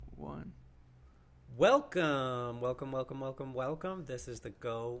Welcome. This is the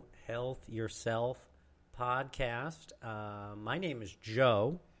Go Health Yourself podcast. My name is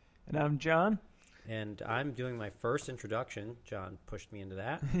Joe. And I'm John. And I'm doing my first introduction. John pushed me into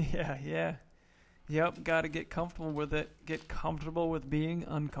that. Yeah. Yep, got to get comfortable with it. Get comfortable with being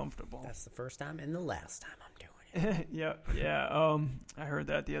uncomfortable. That's the first time and the last time I'm doing it. Yeah. I heard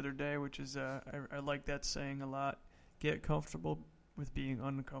that the other day, which is, I like that saying a lot. Get comfortable with being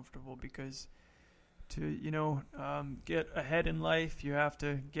uncomfortable because to, get ahead in life, you have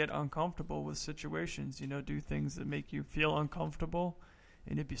to get uncomfortable with situations, do things that make you feel uncomfortable.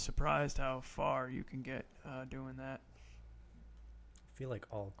 And you'd be surprised how far you can get doing that. I feel like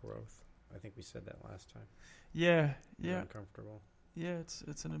all growth. I think we said that last time. Yeah. Uncomfortable. Yeah,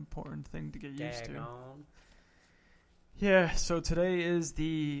 it's an important thing to get used to. On. Yeah, so today is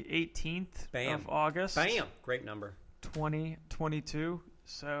the 18th of August. Bam! Great number. 2022.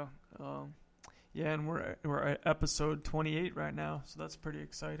 So, and we're at episode 28 right now, so that's pretty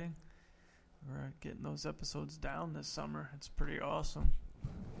exciting. We're getting those episodes down this summer. It's pretty awesome.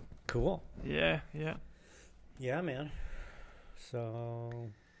 Cool. Yeah. Yeah, man. So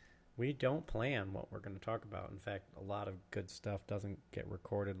we don't plan what we're going to talk about. In fact, a lot of good stuff doesn't get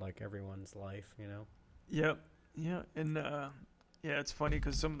recorded like everyone's life, Yep. Yeah, and it's funny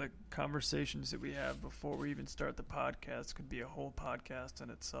because some of the conversations that we have before we even start the podcast could be a whole podcast in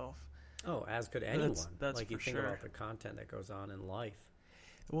itself. Oh, as could anyone. That's like for you think sure. about the content that goes on in life.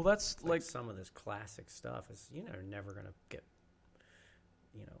 Well, that's like some of this classic stuff is, never going to get,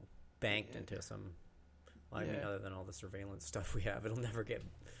 banked into some. I mean, other than all the surveillance stuff we have, it'll never get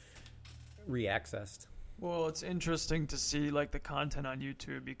re-accessed. Well, it's interesting to see like the content on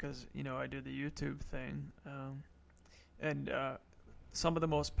YouTube because, I do the YouTube thing. And some of the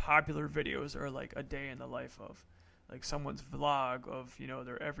most popular videos are like a day in the life of like someone's vlog of,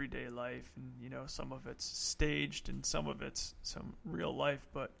 their everyday life. And, some of it's staged and some of it's some real life.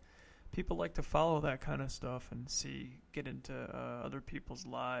 But people like to follow that kind of stuff and get into other people's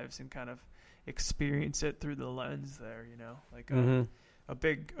lives and kind of experience it through the lens there, like a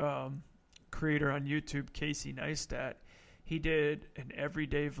big creator on YouTube, Casey Neistat, he did an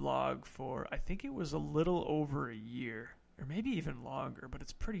everyday vlog for, I think it was a little over a year or maybe even longer, but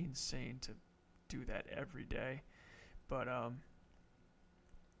it's pretty insane to do that every day. But how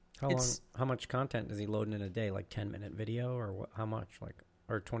much content does he load in a day? Like 10-minute video or what, how much? Like,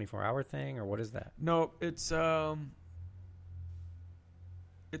 or 24-hour thing, or what is that? No, it's about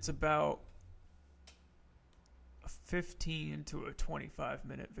a 15 to a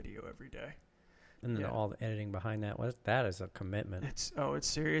 25-minute video every day. And then all the editing behind that, that is a commitment. It's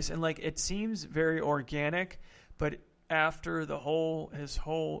serious. And like it seems very organic, but after his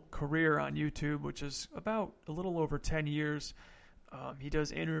whole career on YouTube, which is about a little over 10 years, he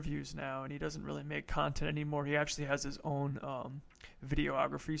does interviews now, and he doesn't really make content anymore. He actually has his own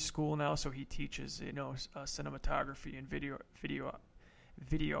videography school now, so he teaches, cinematography and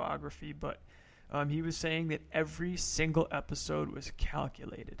videography. But he was saying that every single episode was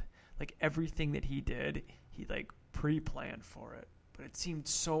calculated. Like everything that he did, he like pre-planned for it. But it seemed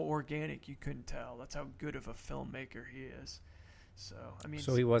so organic, you couldn't tell. That's how good of a filmmaker he is. So, I mean...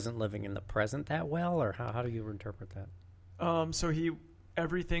 So he wasn't living in the present that well, or how do you interpret that? So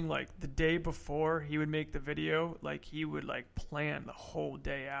everything like the day before he would make the video, like he would like plan the whole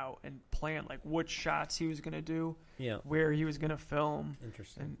day out and plan like what shots he was going to do, where he was going to film.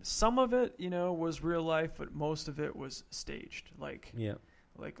 Interesting. And some of it, was real life, but most of it was staged. Like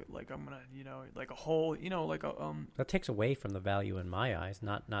I'm gonna, like a whole, like a That takes away from the value in my eyes.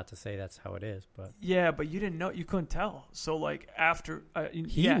 Not to say that's how it is, but but you didn't know, you couldn't tell. So like after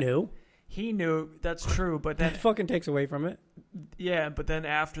he knew that's true, but then that fucking takes away from it. Yeah, but then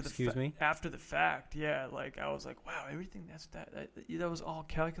after after the fact, like I was like, wow, everything that was all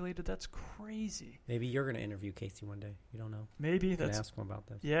calculated. That's crazy. Maybe you're gonna interview Casey one day. You don't know. Maybe you can ask him about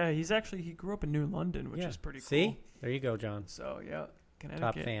this. Yeah, he grew up in New London, which is pretty cool. See, there you go, John. So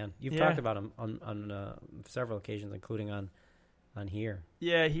top fan. You've talked about him on several occasions, including on here.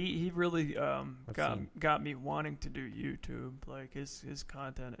 Yeah, he really got me wanting to do YouTube. Like his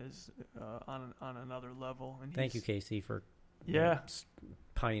content is on another level. And thank you, Casey, for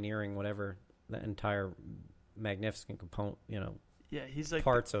pioneering whatever the entire magnificent component. He's like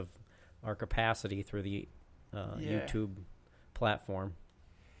parts of our capacity through the YouTube platform.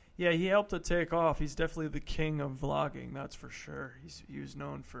 Yeah, he helped it take off. He's definitely the king of vlogging, that's for sure. He was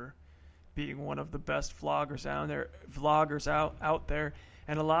known for being one of the best vloggers out there,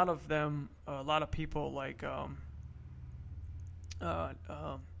 and a lot of people like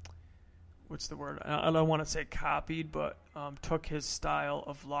what's the word? I don't want to say copied, but took his style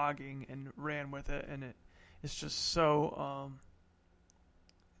of vlogging and ran with it, and it's just so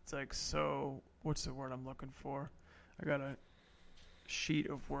it's like so. What's the word I'm looking for? I got a sheet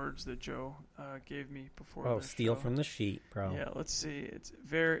of words that Joe gave me before. Oh, the steal show. from the sheet, bro. Yeah, let's see. It's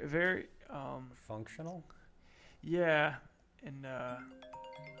very, very Functional. yeah, and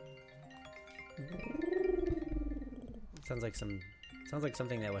Sounds like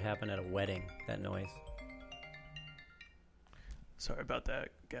something that would happen at a wedding. That noise. sorry about that,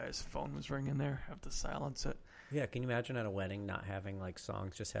 guys. Phone was ringing there. Have to silence it. Yeah, can you imagine at a wedding not having like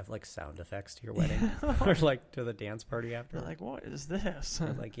songs, just have like sound effects to your wedding, or like to the dance party after? They're like, what is this?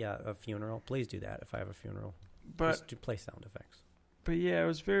 Or, like, yeah, a funeral. Please do that if I have a funeral. But Just to play sound effects. But yeah, it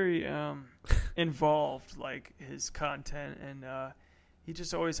was very involved, like his content, and he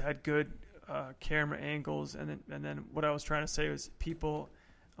just always had good camera angles. And then what I was trying to say was people,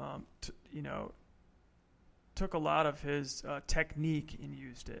 took a lot of his technique and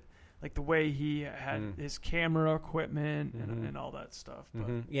used it, like the way he had his camera equipment and all that stuff.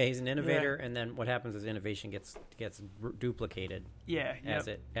 But Yeah, he's an innovator, and then what happens is innovation gets duplicated yeah, as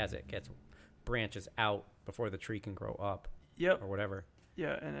it gets branches out before the tree can grow up. Yep. Or whatever.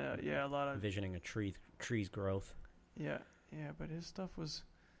 Yeah, and a lot of Envisioning a tree's growth. Yeah, but his stuff was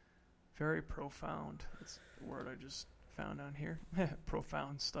very profound. That's the word I just found on here.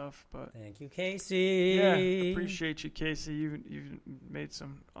 Profound stuff, but Thank you, Casey. yeah, appreciate you, Casey. You've made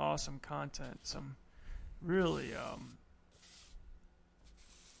some awesome content. Some really I'm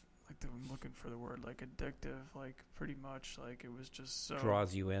looking for the word, like addictive, like pretty much like it was just so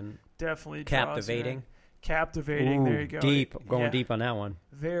Draws you in. definitely Captivating. Captivating. Ooh, There you go. Deep. Going Yeah. deep on that one.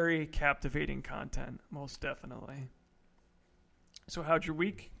 Very captivating content, most definitely. So how'd your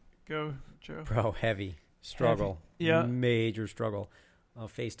week go, Joe? Bro, heavy. Struggle. Heavy. Yeah. Major struggle.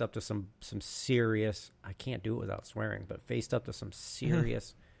 Faced up to some serious, I can't do it without swearing, but faced up to some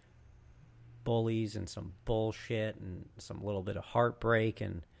serious bullies and some bullshit and some little bit of heartbreak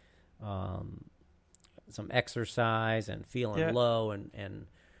and some exercise and feeling low and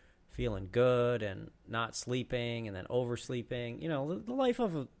feeling good and not sleeping and then oversleeping. The life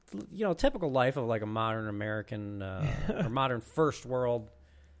of typical life of like a modern American or modern first world,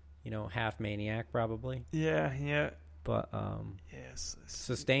 half maniac probably. Yeah. But Yes.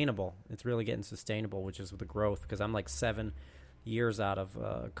 sustainable. It's really getting sustainable, which is the growth, because I'm like 7 years out of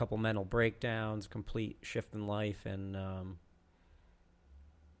a couple mental breakdowns, complete shift in life, and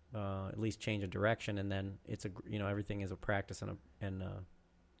at least change of direction. And then it's everything is a practice and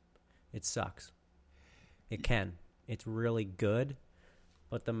it sucks. It can. It's really good,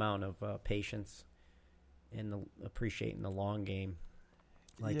 but the amount of patience and appreciating the long game.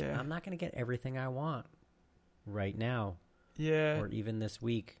 Like, I'm not going to get everything I want right now. Yeah. Or even this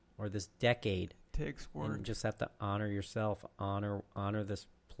week or this decade. Takes work. And just have to honor yourself, honor this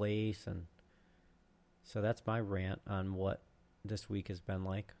place. And so that's my rant on what this week has been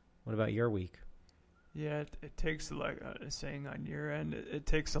like. What about your week? Yeah, it takes, like saying on your end, it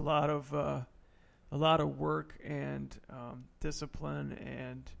takes a lot of work and discipline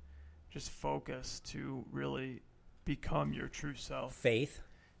and just focus to really become your true self. Faith,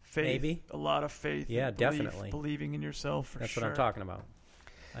 maybe. A lot of faith. Yeah, definitely. Believing in yourself. That's sure. what I'm talking about.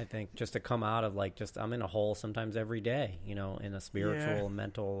 I think just to come out of I'm in a hole sometimes every day, in a spiritual,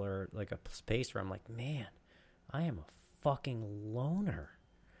 mental, or like a space where I'm like, man, I am a fucking loner.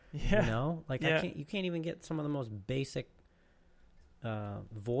 Yeah. You can't even get some of the most basic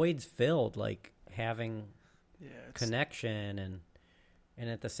voids filled, like having connection and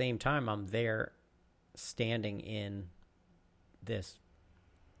at the same time I'm there standing in this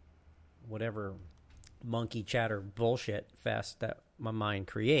whatever monkey chatter bullshit fest that my mind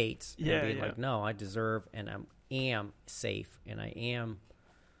creates. And being like, no, I deserve and I am safe and I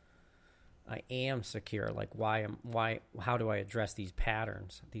am secure. Like, how do I address these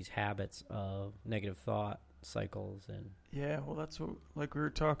patterns, these habits of negative thought cycles? And well, that's what, like we were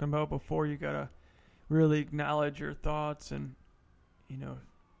talking about before, you gotta really acknowledge your thoughts and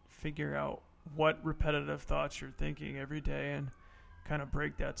figure out what repetitive thoughts you're thinking every day and kind of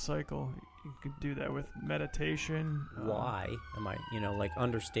break that cycle. You can do that with meditation. Why am I, like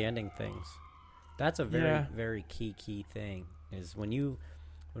understanding things? That's a very, very key thing, is when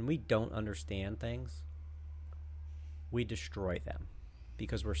we don't understand things, we destroy them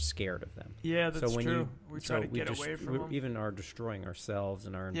because we're scared of them. Yeah, that's true. We try to get away from them. We even are destroying ourselves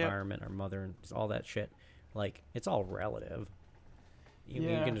and our environment, our mother, and all that shit. Like, it's all relative. You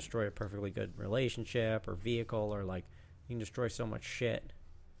can destroy a perfectly good relationship or vehicle, or like you can destroy so much shit.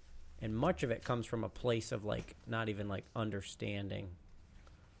 And much of it comes from a place of like not even like understanding.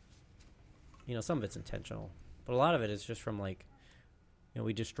 Some of it's intentional. But a lot of it is just from like,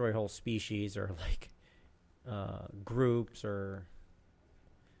 we destroy whole species or like groups, or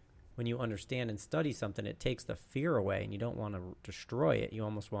when you understand and study something, it takes the fear away, and you don't want to destroy it. You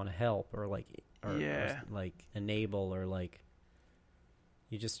almost want to help or like enable, or like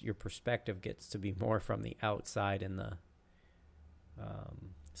your perspective gets to be more from the outside, and the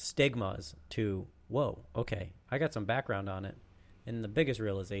stigmas to, whoa, okay, I got some background on it. And the biggest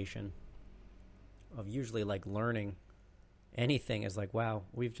realization of usually like learning anything is like, wow,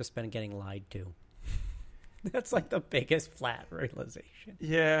 we've just been getting lied to. That's like the biggest flat realization.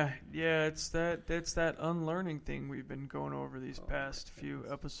 Yeah, it's that unlearning thing we've been going over these past few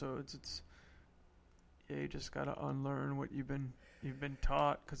episodes. It's you just gotta unlearn what you've been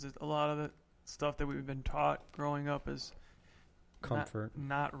taught, because a lot of the stuff that we've been taught growing up is comfort,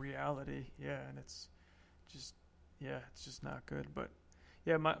 not reality. Yeah, and it's just not good. But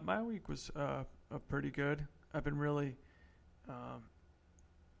yeah, my week was pretty good. I've been really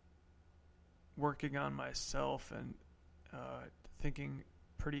working on myself and thinking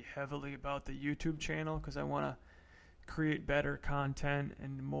pretty heavily about the YouTube channel, because I want to create better content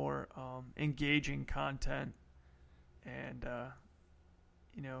and more engaging content, and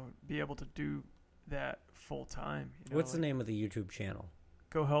be able to do that full time. What's the name of the YouTube channel?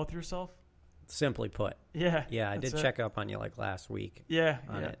 Go Health Yourself. Simply put. Yeah. Yeah, I did check up on you like last week. Yeah.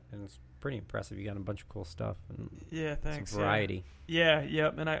 On it, and it's pretty impressive. You got a bunch of cool stuff. And thanks. Some variety. Yeah.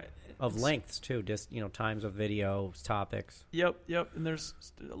 Yep. And of lengths too, just times of videos, topics. Yep. And there's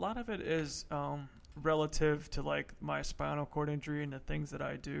a lot of it is relative to like my spinal cord injury and the things that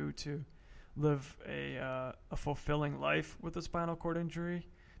I do to live a fulfilling life with a spinal cord injury,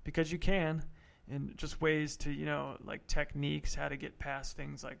 because you can, and just ways to like techniques, how to get past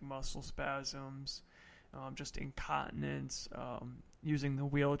things like muscle spasms, just incontinence, using the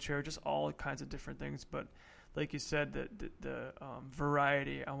wheelchair, just all kinds of different things. But like you said, the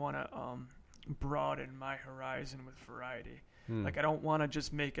variety, I want to broaden my horizon with variety. Like, I don't want to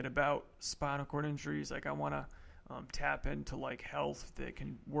just make it about spinal cord injuries. Like, I want to tap into like health that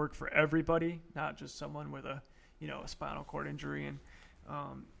can work for everybody, not just someone with a spinal cord injury. And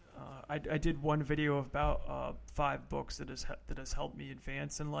I did one video about 5 books that has helped me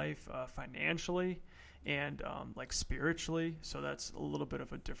advance in life, financially and like spiritually. So that's a little bit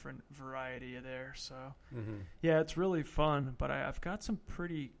of a different variety there. So yeah, it's really fun. But I've got some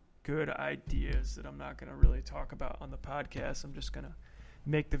pretty good ideas that I'm not going to really talk about on the podcast. I'm just going to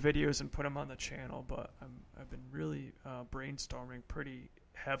make the videos and put them on the channel. But I've been really brainstorming pretty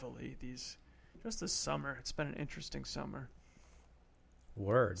heavily this summer. It's been an interesting summer.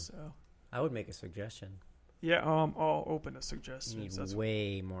 Word. So I would make a suggestion. Yeah, I'll open a suggestion. You need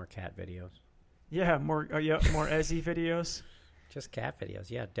way more cat videos. Yeah, more Ezzy videos. Just cat videos.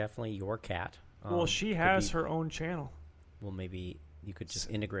 Yeah, definitely your cat. Well, she has her own channel. Well, maybe you could just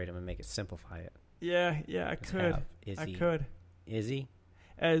integrate them and make it simplify it. Yeah, I could. I could. Izzy?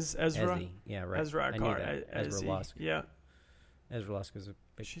 Ezra. Ezzy. Yeah, right. Ezra. I knew that. Ezra Lusk. Yeah. Ezra Lusk is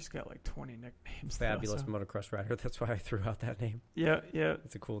she's got like 20 nicknames. Fabulous motocross rider. That's why I threw out that name. Yeah.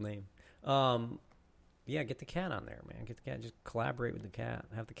 It's a cool name. Yeah, get the cat on there, man. Get the cat. Just collaborate with the cat.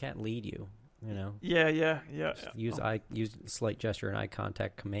 Have the cat lead you. Yeah. Use slight gesture and eye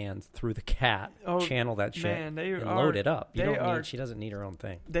contact commands through the cat. Channel that shit. Man, and load it up. She doesn't need her own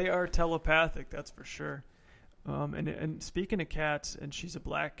thing. They are telepathic, that's for sure. And speaking of cats, and she's a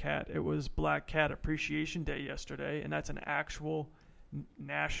black cat, it was Black Cat Appreciation Day yesterday, and that's an actual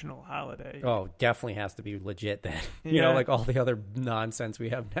national holiday. Oh, definitely has to be legit then. Like all the other nonsense we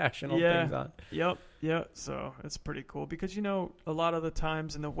have national things on. Yep. So it's pretty cool because, a lot of the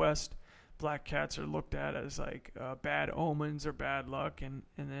times in the West, black cats are looked at as like bad omens or bad luck. And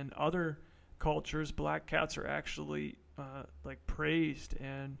then other cultures, black cats are actually like praised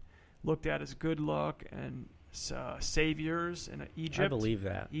and looked at as good luck and saviors. In Egypt, I believe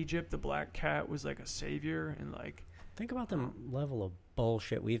that. Egypt, the black cat was like a savior, and like think about the level of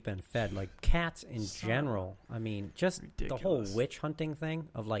bullshit we've been fed. Like cats in general. I mean, just ridiculous. The whole witch hunting thing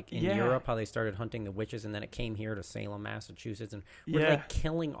of like in Europe, how they started hunting the witches, and then it came here to Salem, Massachusetts, and we're like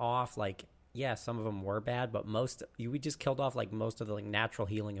killing off like some of them were bad, but we just killed off like most of the like natural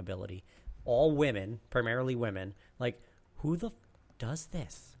healing ability. All women, primarily women. Like who does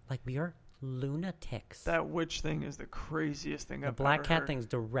this? Like we are lunatics. That witch thing is the craziest thing I've ever heard. The black cat thing's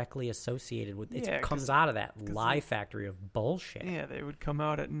directly associated with it. Comes out of that lie factory of bullshit. Yeah, they would come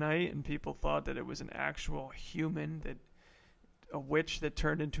out at night and people thought that it was an actual human, a witch that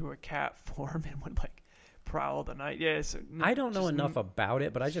turned into a cat form and would like prowl the night. Yeah, I don't know enough about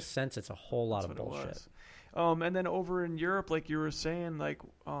it, but I just sense it's a whole lot of bullshit. And then over in Europe, like you were saying, like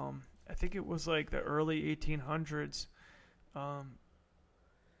I think it was like the early 1800s.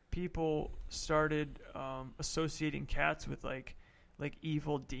 People started associating cats with like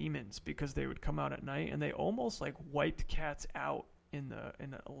evil demons because they would come out at night, and they almost like wiped cats out in a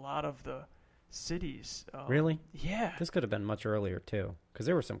lot of the cities. Really? Yeah. This could have been much earlier too, because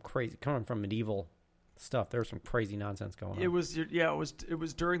there was some crazy coming from medieval stuff. There was some crazy nonsense going on. It was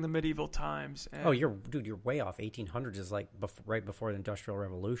during the medieval times. And you're way off. 1800s is like right before the Industrial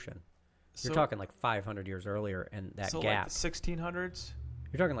Revolution. You're talking like 500 years earlier, and that gap. Like the 1600s.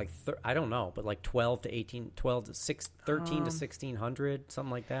 You're talking like I don't know, but like 13 to 1600,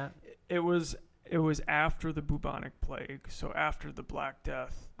 something like that. It was after the bubonic plague, so after the Black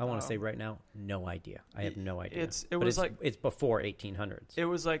Death. I want to say right now, no idea. I have no idea. It's before 1800s. It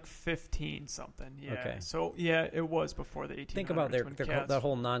was like 15 something. Yeah. Okay. So yeah, it was before the 1800s. Think about that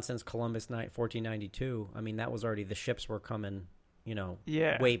whole nonsense Columbus night, 1492. I mean, that was already, the ships were coming,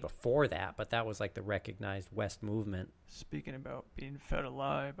 way before that, but that was like the recognized West movement. Speaking about being fed a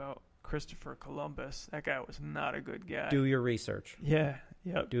lie about Christopher Columbus, that guy was not a good guy. Do your research. Yeah.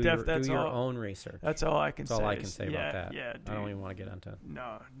 Do your own research. That's all I can say. That's all I can say about that. Yeah, I don't even want to get into it.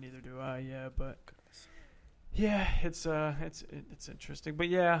 No, neither do I. Yeah, but yeah, it's interesting. But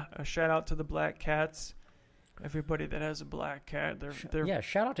yeah, a shout out to the black cats. Everybody that has a black cat, they're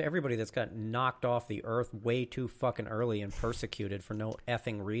shout out to everybody that's got knocked off the earth way too fucking early and persecuted for no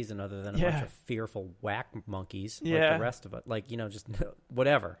effing reason other than a bunch of fearful whack monkeys like the rest of it. Like, just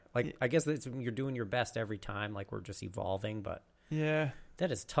whatever. Like, I guess you're doing your best every time. Like, we're just evolving, but that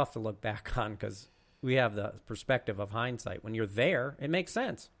is tough to look back on because we have the perspective of hindsight. When you're there, it makes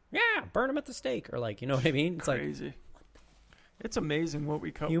sense. Yeah, burn them at the stake, or like, you know what I mean? It's crazy. Like, it's amazing what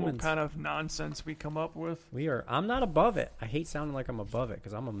what kind of nonsense we come up with. I'm not above it. I hate sounding like I'm above it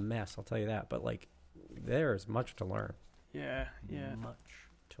because I'm a mess, I'll tell you that. But like, there's much to learn. Yeah. Much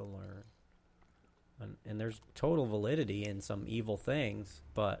to learn. And there's total validity in some evil things,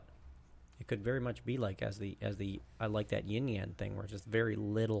 but it could very much be like as the I like that yin yang thing where it's just very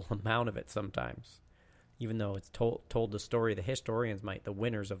little amount of it sometimes. Even though it's told the story, the historians the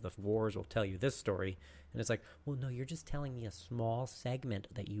winners of the wars will tell you this story. And it's like, well, no, you're just telling me a small segment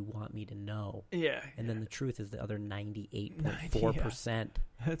that you want me to know. Yeah. And then the truth is the other 98.4%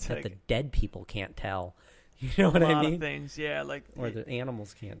 that like, the dead people can't tell. You know what I mean? A lot of things, yeah. Or the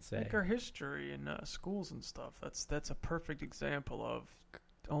animals can't say. Like our history in schools and stuff. That's a perfect example of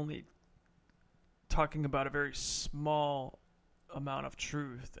only talking about a very small amount of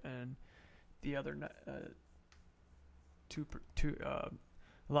truth, and the other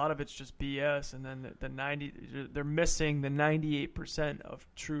a lot of it's just BS, and then they're missing the 98% of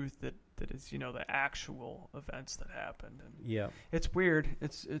truth that is the actual events that happened. And it's weird.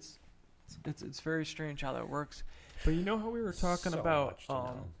 It's very strange how that works. But you know how we were talking about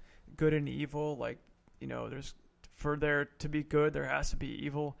good and evil, like there's, for there to be good there has to be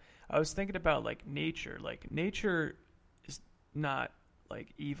evil. I was thinking about like nature. Like nature is not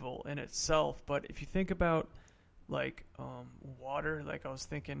like evil in itself, but if you think about like water, like I was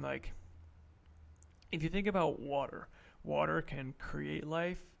thinking, like if you think about water can create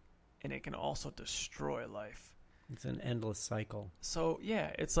life and it can also destroy life. It's an endless cycle. So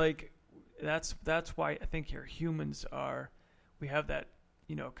yeah, it's like that's why I think humans we have that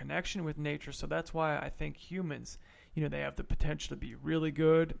connection with nature. So that's why I think humans they have the potential to be really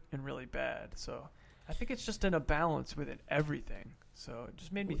good and really bad. So I think it's just in a balance with everything. So it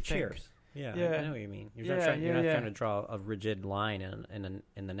just made me think. Cheers. Yeah, I know what you mean. You're not trying to draw a rigid line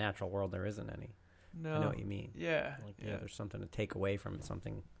in the natural world. There isn't any. No. I know what you mean. Yeah. There's something to take away from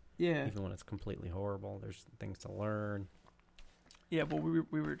something. Yeah. Even when it's completely horrible, there's things to learn. Yeah, well,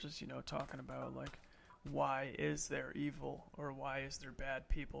 we were just talking about like why is there evil or why is there bad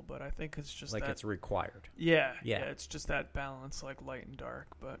people? But I think it's just like it's required. Yeah. It's just that balance, like light and dark.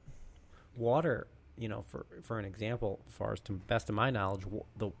 But water, for an example, as far as to best of my knowledge,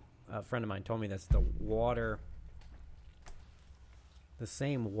 a friend of mine told me that's the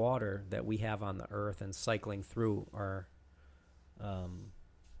same water that we have on the earth and cycling through our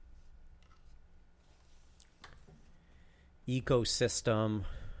ecosystem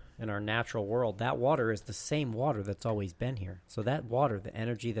in our natural world. That water is the same water that's always been here. So that water, the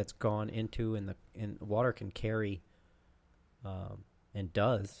energy that's gone into and water can carry and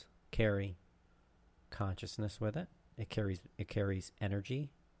does carry consciousness with it. It carries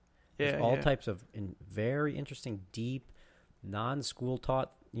energy. There's all types of very interesting, deep, non-school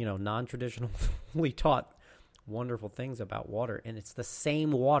taught, non-traditionally taught wonderful things about water. And it's the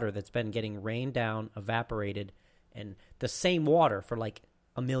same water that's been getting rained down, evaporated, and the same water for like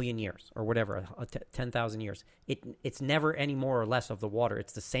a million years or whatever, 10,000 years. It's never any more or less of the water.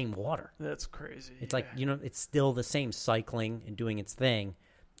 It's the same water. That's crazy. It's like, it's still the same, cycling and doing its thing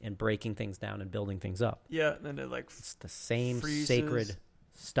and breaking things down and building things up. Yeah, and then it it's the same freezes sacred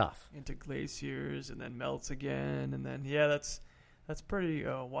stuff into glaciers and then melts again, and then that's pretty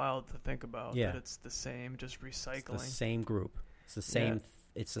wild to think about. Yeah, that it's the same, just recycling. It's the same group. It's the same.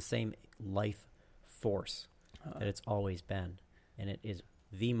 Yeah. It's the same life force that it's always been, and it is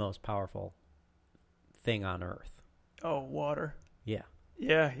the most powerful thing on Earth. Oh, water. Yeah.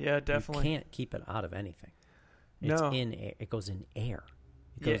 Yeah, definitely. You can't keep it out of anything. It's in air. It goes in air.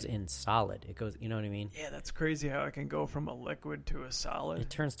 It goes in solid. It goes, you know what I mean? Yeah, that's crazy how it can go from a liquid to a solid. It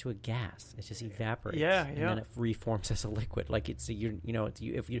turns to a gas. It just evaporates. Yeah. And then it reforms as a liquid. Like if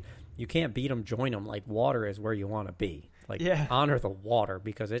you can't beat them, join them. Like water is where you want to be. Like honor the water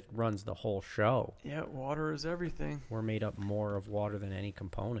because it runs the whole show. Yeah, water is everything. We're made up more of water than any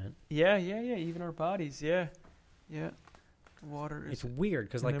component. Yeah. Even our bodies. Yeah. Water is. It's weird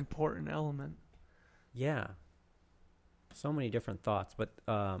because an important element. Yeah. So many different thoughts, but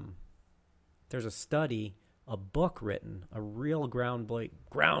there's a study, a book written, a real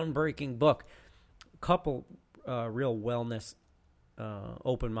groundbreaking book. A couple real wellness,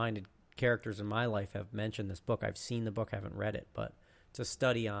 open-minded characters in my life have mentioned this book. I've seen the book, I haven't read it, but it's a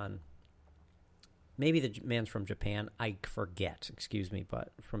study on, maybe the man's from Japan, I forget, excuse me,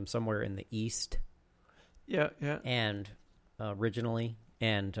 but from somewhere in the East. Yeah. And originally,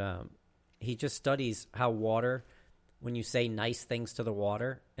 and he just studies how water, when you say nice things to the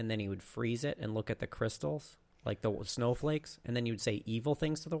water, and then he would freeze it and look at the crystals, like the snowflakes, and then you would say evil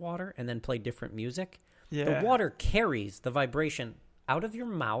things to the water, and then play different music. Yeah. The water carries the vibration out of your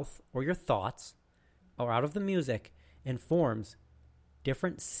mouth or your thoughts or out of the music and forms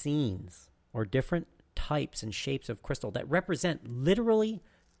different scenes or different types and shapes of crystal that represent literally,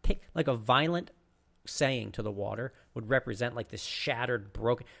 like a violent saying to the water would represent like this shattered,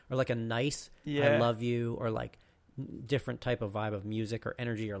 broken, or like a nice I love you, or like different type of vibe of music or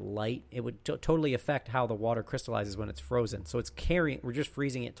energy or light. It would totally affect how the water crystallizes when it's frozen. So it's we're just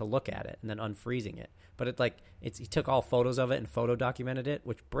freezing it to look at it and then unfreezing it. But he took all photos of it and photo documented it,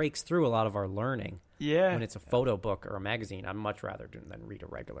 which breaks through a lot of our learning. Yeah. When it's a photo book or a magazine, I'd much rather than read a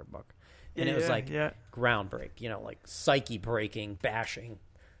regular book. And it was groundbreak, like psyche breaking, bashing,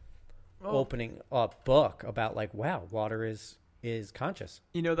 opening up book about like, wow, water is conscious.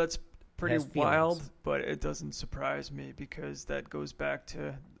 That's pretty wild, but it doesn't surprise me because that goes back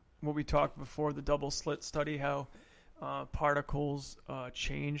to what we talked before, the double slit study, how particles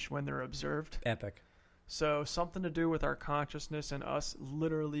change when they're observed. Epic. So something to do with our consciousness and us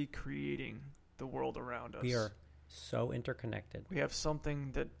literally creating the world around us. We are so interconnected. We have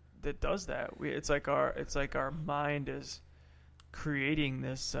something that does that. It's like our mind is creating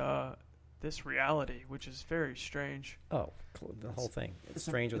this this reality, which is very strange. Oh, the whole thing. It's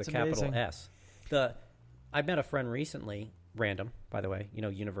strange with a capital amazing. S. I met a friend recently, random, by the way.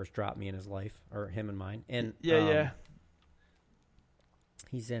 Universe dropped me in his life, or him and mine. And he'd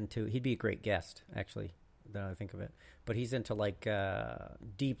be a great guest, actually, now that I think of it. But he's into like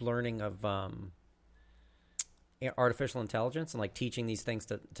deep learning of artificial intelligence and like teaching these things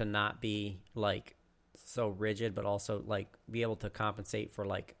to not be like so rigid, but also like be able to compensate for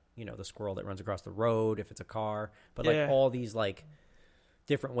like, the squirrel that runs across the road if it's a car, but like all these like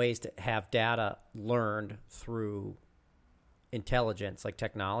different ways to have data learned through intelligence, like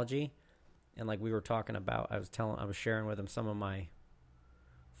technology. And like we were talking about, I was sharing with him some of my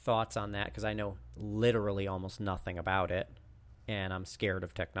thoughts on that because I know literally almost nothing about it, and I'm scared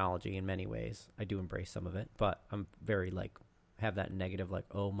of technology in many ways. I do embrace some of it, but I'm very like have that negative like,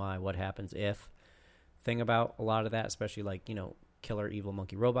 oh my, what happens if thing about a lot of that, especially like killer evil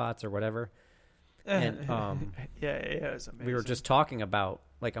monkey robots or whatever. And it's amazing. We were just talking about,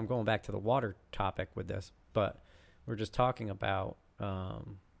 like, I'm going back to the water topic with this, but we're just talking about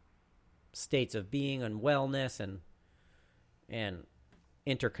states of being and wellness and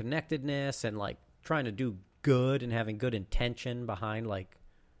interconnectedness and like trying to do good and having good intention behind like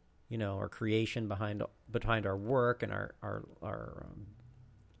our creation behind our work and our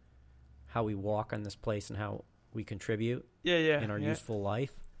how we walk on this place and how we contribute in our useful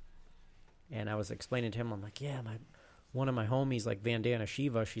life. And I was explaining to him, I'm like, one of my homies, like Vandana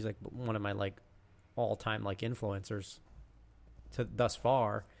Shiva, she's like one of my like all-time like influencers to thus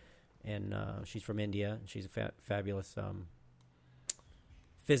far, and she's from India, and she's a fabulous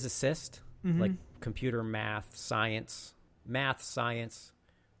physicist, like computer science,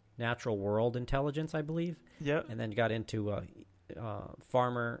 natural world intelligence, I believe. Yeah. And then got into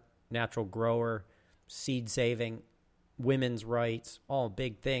farmer, natural grower, seed saving, women's rights, all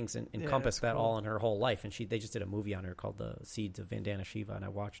big things, and encompass that cool. all in her whole life. And they just did a movie on her called The Seeds of Vandana Shiva, and I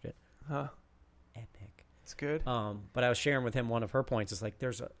watched it. Huh. Epic. It's good. But I was sharing with him one of her points. It's like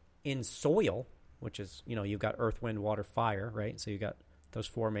in soil, which is, you've got earth, wind, water, fire, right? So you got those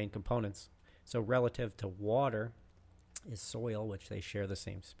 4 main components. So relative to water is soil, which they share the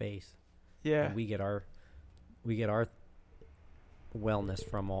same space. Yeah. And we get our wellness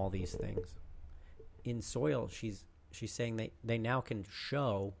from all these things. In soil, she's saying they now can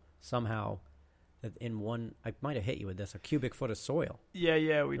show somehow that in one, I might have hit you with this, a cubic foot of soil. Yeah,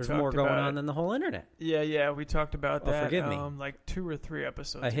 There's more going on than the whole internet. Yeah, we talked about that. Forgive me. Like 2 or 3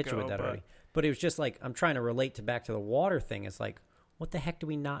 episodes I hit you with that already. But it was just like, I'm trying to relate back to the water thing. It's like, what the heck do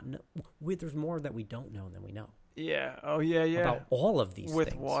we not know? There's more that we don't know than we know. Yeah. Oh, yeah. About all of these with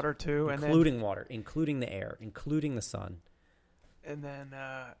things. Water, too. Including water, including the air, including the sun. And then,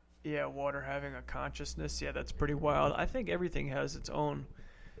 water having a consciousness. Yeah, that's pretty wild. I think everything has its own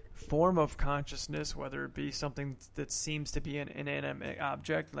form of consciousness, whether it be something that seems to be an inanimate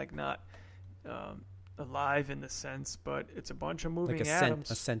object, like not alive in the sense, but it's a bunch of moving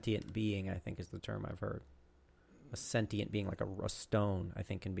atoms. A sentient being, I think, is the term I've heard. A sentient being, like a stone, I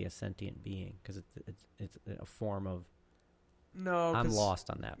think, can be a sentient being because it's a form of. No, I'm lost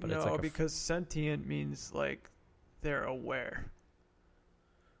on that, but it's like because sentient means like they're aware.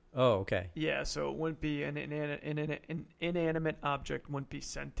 Oh, okay. Yeah, so it wouldn't be an inanimate object. Wouldn't be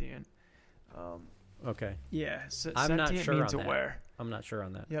sentient. Okay. Yeah, I'm not sentient sure means on that. aware. I'm not sure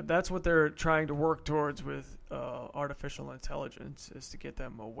on that. Yeah, that's what they're trying to work towards with artificial intelligence, is to get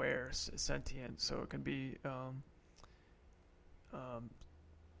them aware, sentient, so it can be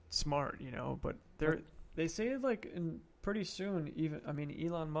smart, But they say like pretty soon.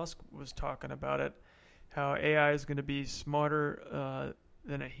 Elon Musk was talking about it, how AI is going to be smarter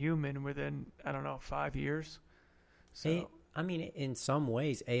than a human within 5 years. So. In some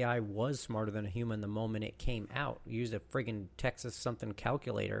ways, AI was smarter than a human the moment it came out. You used a friggin' Texas something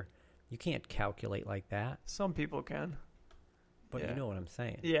calculator. You can't calculate like that. Some people can. But you know what I'm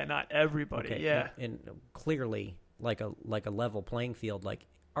saying. Yeah, not everybody. Okay. Yeah. And clearly, like a level playing field, like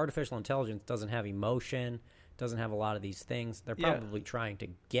artificial intelligence doesn't have emotion, doesn't have a lot of these things. They're probably trying to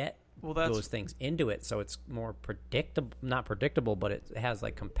get those things into it, so it's more not predictable, but it has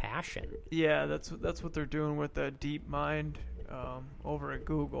like compassion. Yeah, that's what they're doing with the DeepMind over at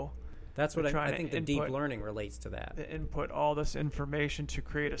Google. That's what I think the deep learning relates to that. They input all this information to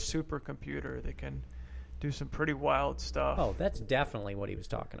create a supercomputer that can do some pretty wild stuff. Oh, that's definitely what he was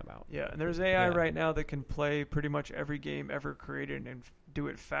talking about. Yeah, and there's AI right now that can play pretty much every game ever created and do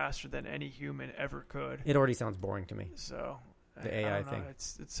it faster than any human ever could. It already sounds boring to me. So the AI thing.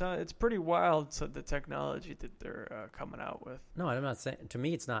 It's pretty wild. So the technology that they're coming out with. No, I'm not saying. To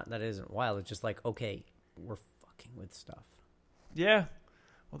me, it's not that it isn't wild. It's just like, okay, we're fucking with stuff. Yeah,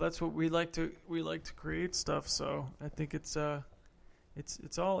 well, that's what we like to create stuff. So I think it's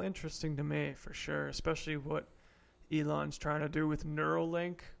all interesting to me for sure, especially what Elon's trying to do with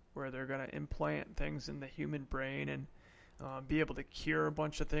Neuralink, where they're going to implant things in the human brain and be able to cure a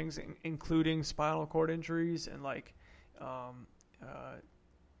bunch of things, including spinal cord injuries and like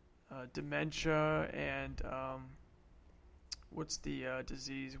dementia and what's the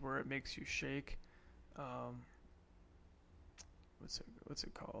disease where it makes you shake? What's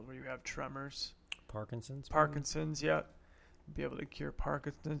it called? Where you have tremors? Parkinson's, yeah. Be able to cure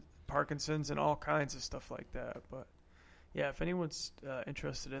Parkinson's and all kinds of stuff like that. But yeah, if anyone's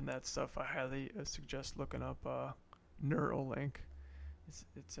interested in that stuff, I highly suggest looking up Neuralink.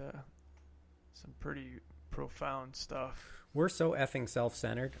 It's some pretty profound stuff. We're so effing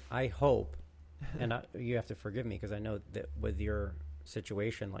self-centered. I hope, and you have to forgive me because I know that with your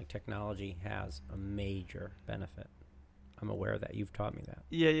situation, like technology has a major benefit. I'm aware of that. You've taught me that.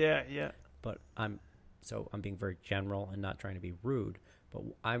 Yeah. But I'm being very general and not trying to be rude. But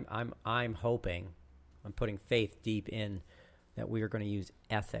I'm hoping, I'm putting faith deep in that we are going to use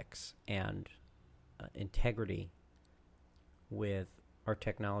ethics and integrity with our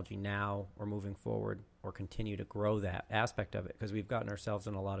technology now or moving forward, or continue to grow that aspect of it, because we've gotten ourselves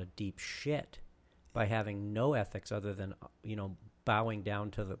in a lot of deep shit by having no ethics other than bowing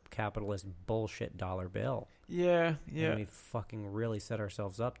down to the capitalist bullshit dollar bill. Yeah. And we fucking really set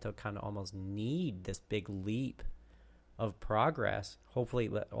ourselves up to kind of almost need this big leap of progress. Hopefully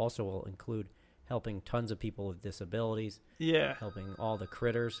that also will include helping tons of people with disabilities. Yeah. Helping all the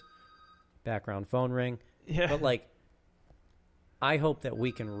critters. Background phone ring. Yeah. But like, I hope that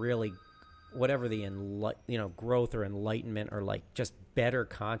we can really, whatever the growth or enlightenment or like just better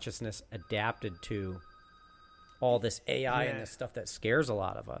consciousness adapted to all this AI and this stuff that scares a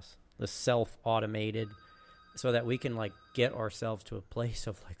lot of us. The self-automated, so that we can like get ourselves to a place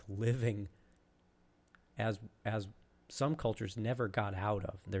of like living as some cultures never got out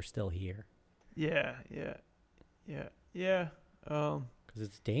of. They're still here. Yeah. Because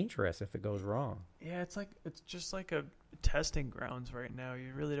it's dangerous if it goes wrong. Yeah, it's just like a testing grounds right now.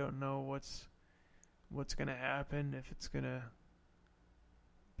 You really don't know what's gonna happen, if it's gonna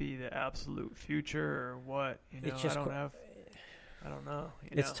be the absolute future or what. You know, It's just I don't know.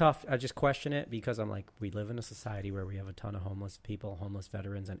 It's tough. I just question it because I'm like, we live in a society where we have a ton of homeless people, homeless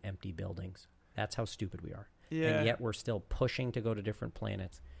veterans, and empty buildings. That's how stupid we are. Yeah. And yet we're still pushing to go to different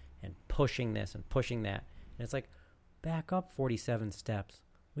planets and pushing this and pushing that. And it's like, back up 47 steps.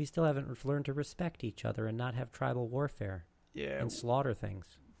 We still haven't learned to respect each other and not have tribal warfare. Yeah. And slaughter things.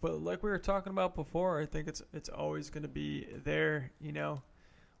 But like we were talking about before, I think it's always going to be there, you know.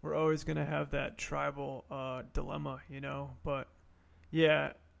 We're always going to have that tribal dilemma, you know. But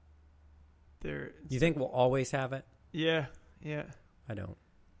yeah, You think we'll always have it? Yeah. I don't.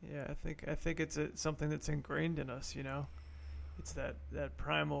 Yeah, I think it's something that's ingrained in us, you know. It's that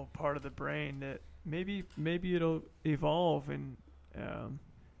primal part of the brain that maybe it'll evolve and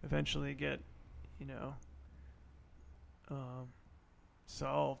eventually get, you know,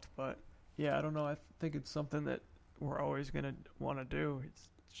 solved. But yeah, I don't know. I think it's something that we're always gonna want to do. It's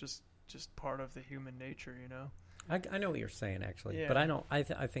just part of the human nature, you know. I know what you're saying, actually, Yeah. but I don't. I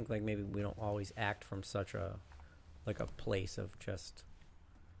think like maybe we don't always act from such a place of just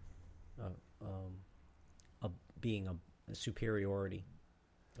being a superiority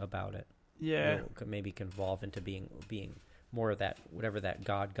about it. Yeah. Maybe can evolve into being more of that, whatever that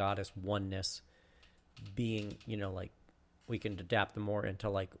God goddess oneness being. You know, like we can adapt them more into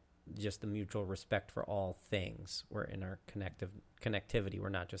like just the mutual respect for all things. We're in our connectivity. We're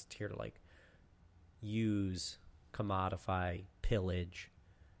not just here to like use, commodify, pillage,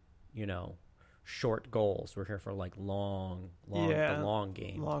 you know, short goals. We're here for like the long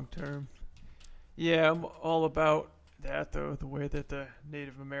game. Long term. Yeah, I'm all about that, though, the way that the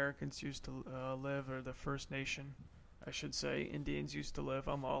Native Americans used to live, or the First Nation, I should say, Indians used to live.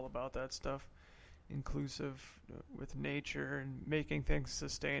 I'm all about that stuff. Inclusive with nature and making things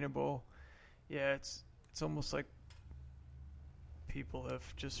sustainable. Yeah, it's almost like people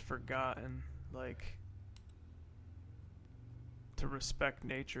have just forgotten, like, to respect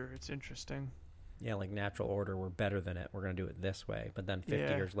nature. It's interesting. Yeah, like natural order, we're better than it. We're going to do it this way. But then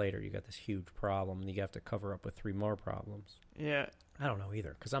 50 years later, you got this huge problem, and you have to cover up with 3 more problems. Yeah. I don't know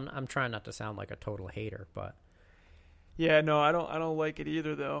either, because I'm trying not to sound like a total hater, but... Yeah, no, I don't like it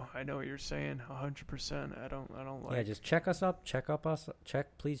either, though. I know what you're saying, 100%. I don't like... Yeah, just check us up,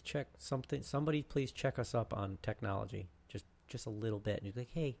 please check something. Somebody please check us up on technology, just a little bit. And you're like,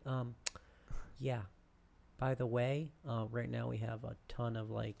 hey, yeah, by the way, right now we have a ton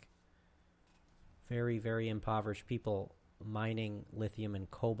of, like, very, very impoverished people mining lithium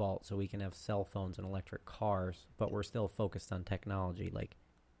and cobalt so we can have cell phones and electric cars, but we're still focused on technology. Like,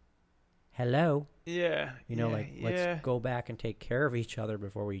 hello? Yeah. You know, let's go back and take care of each other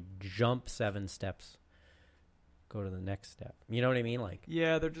before we jump 7 steps, go to the next step. You know what I mean? Like,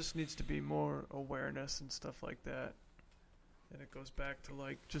 yeah, there just needs to be more awareness and stuff like that. And it goes back to,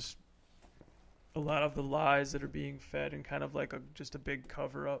 like, just a lot of the lies that are being fed and kind of like just a big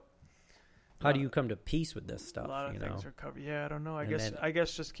cover-up. How do you come to peace with this stuff? A lot of things are covered. Yeah, I don't know. I And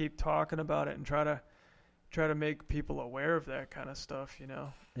guess just keep talking about it and try to make people aware of that kind of stuff, you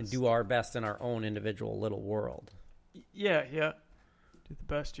know. And do our best in our own individual little world. Yeah. Do the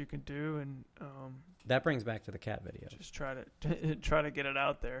best you can do, and that brings back to the cat video. Just try to get it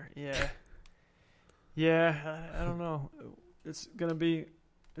out there. Yeah. Yeah, I don't know. It's gonna be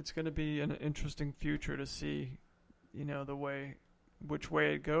an interesting future to see, you know, which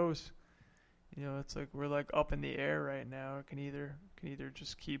way it goes. You know, it's like we're like up in the air right now. It can either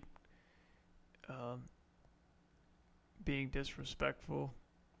just keep being disrespectful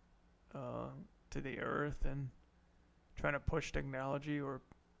to the earth and trying to push technology, or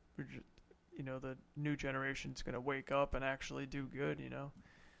you know, the new generation's going to wake up and actually do good, you know.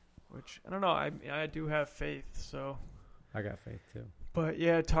 Which I don't know. I do have faith, so I got faith too. But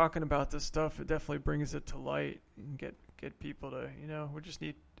yeah, talking about this stuff, it definitely brings it to light and get people to, you know, we just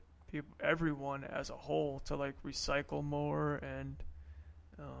need everyone as a whole to like recycle more and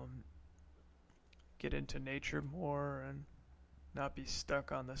get into nature more and not be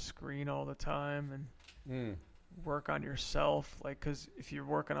stuck on the screen all the time and work on yourself, like, because if you're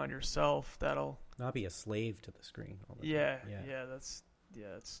working on yourself, that'll not be a slave to the screen all the time.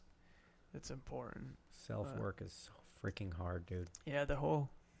 That's important. Self-work is so freaking hard, dude. Yeah, the whole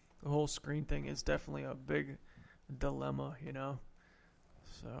screen thing is definitely a big dilemma, you know.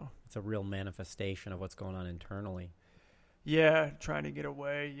 So it's a real manifestation of what's going on internally. Yeah, trying to get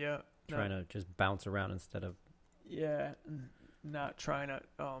away. Yeah, trying to just bounce around instead of not trying to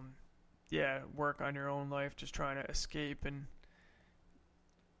work on your own life, just trying to escape and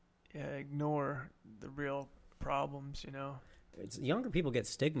ignore the real problems, you know. It's younger people get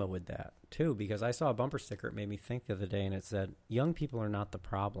stigma with that too, because I saw a bumper sticker. It made me think the other day, and it said, "Young people are not the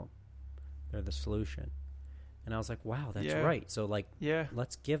problem; they're the solution." And I was like, "Wow, that's right." So, like,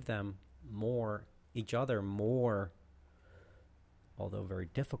 let's give them more, each other more. Although very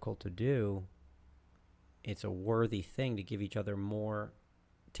difficult to do, it's a worthy thing to give each other more.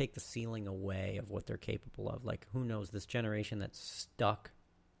 Take the ceiling away of what they're capable of. Like, who knows? This generation that's stuck.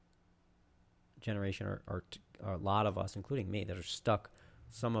 Generation or a lot of us, including me, that are stuck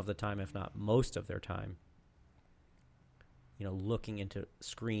some of the time, if not most of their time, you know, looking into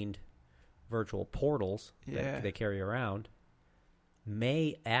screened virtual portals that they carry around,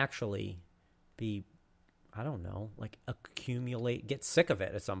 may actually be, I don't know, like get sick of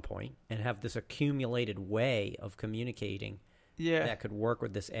it at some point and have this accumulated way of communicating that could work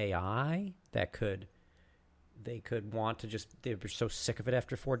with this AI, they could want to they were so sick of it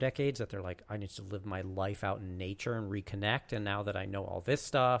after 4 decades that they're like, I need to live my life out in nature and reconnect. And now that I know all this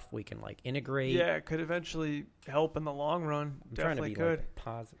stuff, we can like integrate. Yeah, it could eventually help in the long run. I'm Definitely trying to be could. Like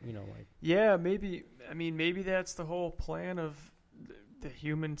positive, you know, like. Yeah, maybe. I mean, maybe that's the whole plan of the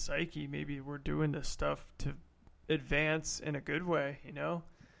human psyche. Maybe we're doing this stuff to advance in a good way, you know?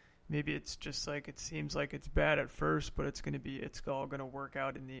 Maybe it's just like, it seems like it's bad at first, but it's all going to work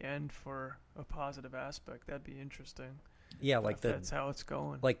out in the end for a positive aspect. That'd be interesting. Yeah, like that's how it's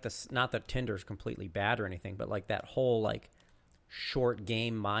going. Like not that Tinder's completely bad or anything, but like that whole like short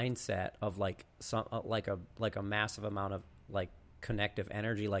game mindset of like some like a massive amount of like connective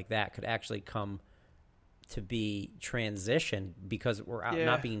energy like that could actually come to be transitioned because we're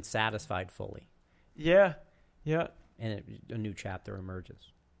not being satisfied fully. Yeah. And a new chapter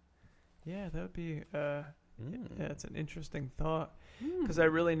emerges. Yeah, that would be. That's an interesting thought because I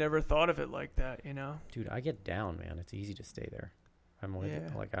really never thought of it like that. You know, dude, I get down, man. It's easy to stay there. I'm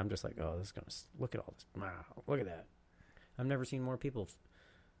just like, oh, this is gonna look at all this. Wow, look at that. I've never seen more people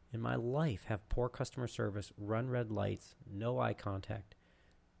in my life have poor customer service, run red lights, no eye contact,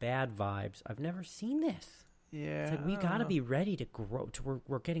 bad vibes. I've never seen this. Yeah, it's like we got to be ready to grow.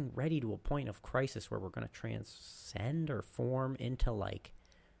 We're getting ready to a point of crisis where we're going to transcend or form into like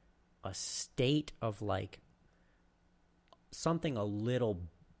a state of like something a little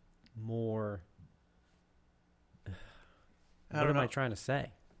more. What am I trying to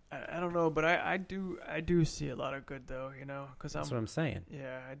say? I don't know, but I do see a lot of good though, you know, because that's what I'm saying.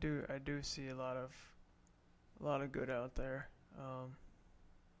 Yeah, I do see a lot of good out there.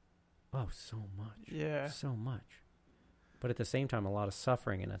 Oh, so much. Yeah, so much. But at the same time, a lot of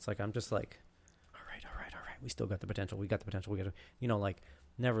suffering, and it's like I'm just like, all right. We still got the potential. We got the potential. We got to, you know, like.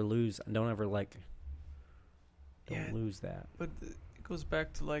 Never lose. Don't ever like. Don't lose that. But it goes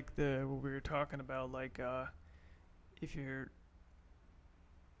back to like what we were talking about. Like, if you're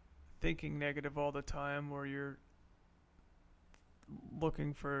thinking negative all the time, or you're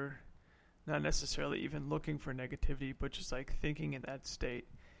looking for, not necessarily even looking for negativity, but just like thinking in that state,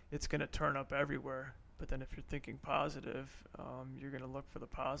 it's gonna turn up everywhere. But then if you're thinking positive, you're gonna look for the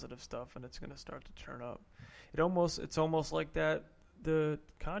positive stuff, and it's gonna start to turn up. It's almost like that. The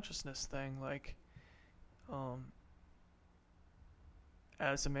consciousness thing, like,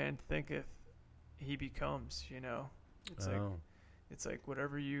 as a man thinketh, he becomes. You know, it's like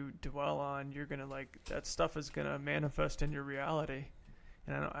whatever you dwell on, you're gonna like that stuff is gonna manifest in your reality.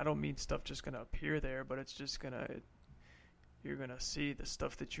 And I don't mean stuff just gonna appear there, but it's just you're gonna see the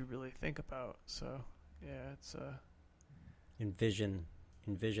stuff that you really think about. So yeah, it's envision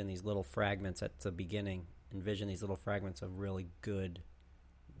these little fragments at the beginning. Envision these little fragments of really good,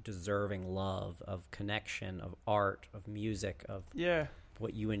 deserving love, of connection, of art, of music, of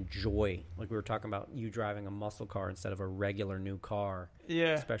what you enjoy. Like we were talking about you driving a muscle car instead of a regular new car.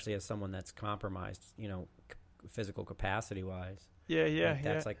 Yeah. Especially as someone that's compromised, you know, physical capacity wise. Yeah. Like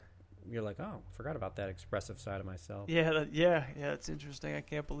that's like, you're like, oh, forgot about that expressive side of myself. Yeah. It's interesting. I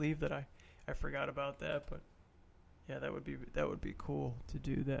can't believe that I forgot about that, but yeah, that would be cool to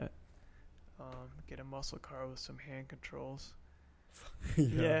do that. Get a muscle car with some hand controls.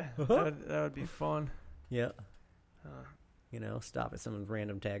 Yeah, that would be fun. Yeah. You know, stop at some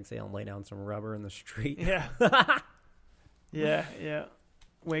random tag sale and lay down some rubber in the street. Yeah. Yeah.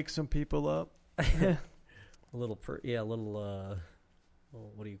 Wake some people up. a little, what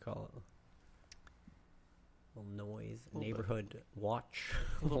do you call it? A little noise, neighborhood watch.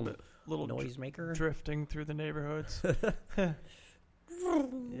 A little noise maker. Drifting through the neighborhoods.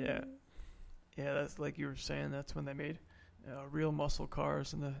 Yeah. Yeah, that's like you were saying. That's when they made real muscle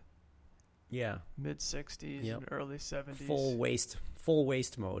cars in the mid 60s and early 70s. Full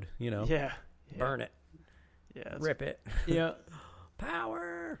waste mode, Yeah. Burn it. Yeah. Rip it. Yeah.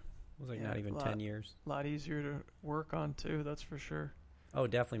 Power. It was like not even 10 years. A lot easier to work on too, that's for sure. Oh,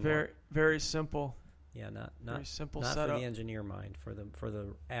 definitely very more. Very simple. Yeah, not very simple not setup. for the engineer mind, for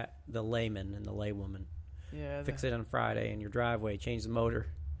the layman and the laywoman. Yeah. Fix it on Friday in your driveway, change the motor.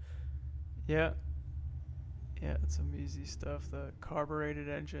 Yeah. Yeah, it's some easy stuff. The carbureted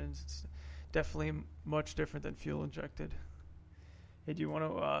engines, it's definitely much different than fuel injected. Hey, do you want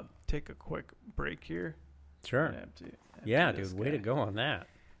to take a quick break here? Sure. Yeah, dude, way to go on that.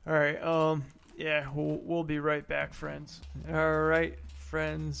 All right. Yeah, we'll be right back, friends. All right,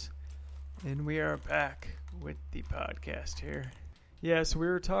 friends, and we are back with the podcast here. Yeah, so we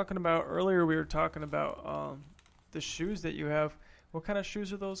were talking about earlier. We were talking about the shoes that you have. What kind of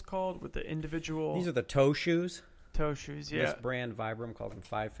shoes are those called? With the individual. These are the toe shoes. Toe shoes, yeah. This brand Vibram calls them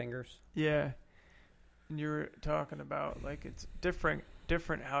 5 fingers. Yeah, and you were talking about like it's different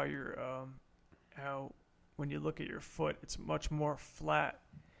how you're how when you look at your foot, it's much more flat,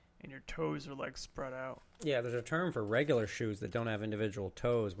 and your toes are like spread out. Yeah, there's a term for regular shoes that don't have individual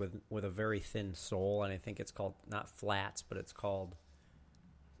toes with a very thin sole, and I think it's called not flats, but it's called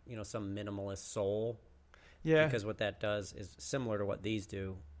some minimalist sole. Yeah. Because what that does is similar to what these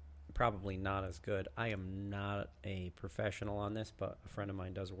do, probably not as good. I am not a professional on this, but a friend of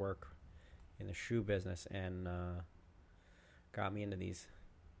mine does work in the shoe business and got me into these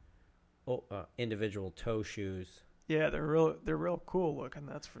individual toe shoes. Yeah, they're real cool looking,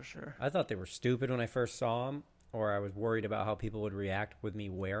 that's for sure. I thought they were stupid when I first saw them, or I was worried about how people would react with me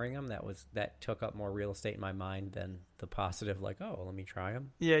wearing them. That took up more real estate in my mind than the positive, like, oh, let me try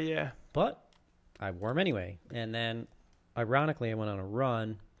them. Yeah. But I wore them anyway. And then, ironically, I went on a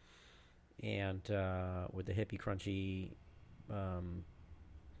run, and with the hippie crunchy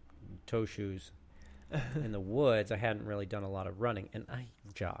toe shoes in the woods, I hadn't really done a lot of running. And I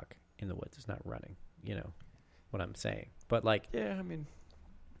jog in the woods. It's not running, what I'm saying. But, like... Yeah, I mean,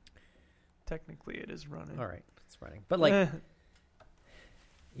 technically it is running. All right, it's running. But, like,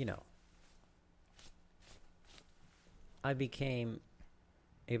 I became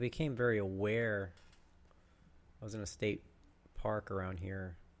very aware. I was in a state park around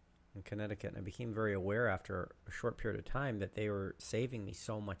here in Connecticut, and I became very aware after a short period of time that they were saving me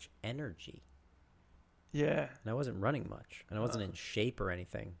so much energy. Yeah. And I wasn't running much, and I wasn't in shape or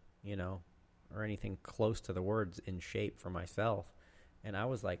anything, or anything close to the words in shape for myself. And I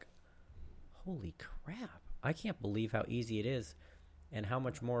was like, holy crap, I can't believe how easy it is and how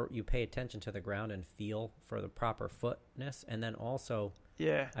much more you pay attention to the ground and feel for the proper footness. And then also,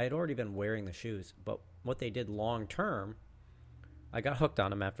 yeah, I had already been wearing the shoes, but what they did long term, I got hooked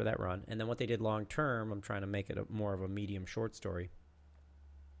on them after that run. And then what they did long term, I'm trying to make it more of a medium short story,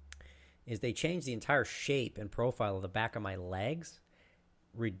 is they changed the entire shape and profile of the back of my legs,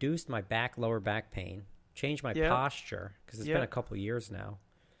 reduced my lower back pain, changed my posture, because it's been a couple years now,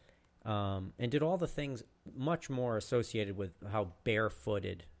 and did all the things much more associated with how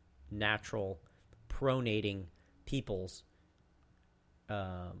barefooted, natural, pronating people's,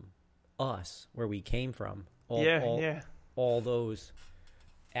 us, where we came from, all those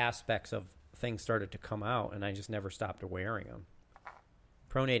aspects of things started to come out, and I just never stopped wearing them.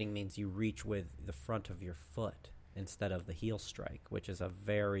 Pronating means you reach with the front of your foot instead of the heel strike, which is a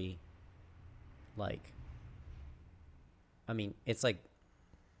very, it's like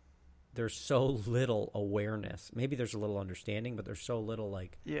there's so little awareness. Maybe there's a little understanding, but there's so little, I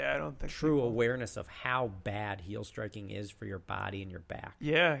don't think true awareness of how bad heel striking is for your body and your back.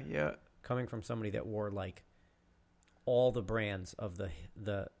 Yeah. Coming from somebody that wore, all the brands of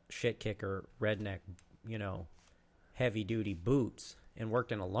the shit kicker, redneck, heavy-duty boots, and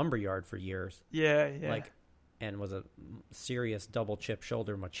worked in a lumberyard for years. Yeah. And was a serious double chip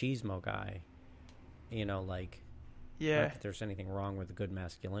shoulder machismo guy. Not that there's anything wrong with good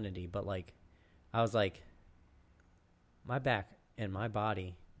masculinity, but I was like, my back and my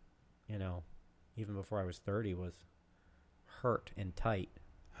body, even before I was 30, was hurt and tight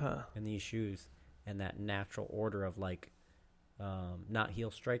in these shoes, and that natural order of not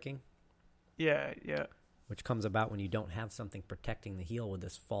heel striking. Yeah. Which comes about when you don't have something protecting the heel with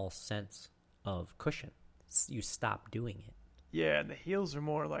this false sense of cushion. You stop doing it. Yeah, and the heels are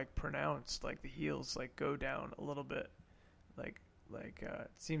more pronounced. The heels go down a little bit. It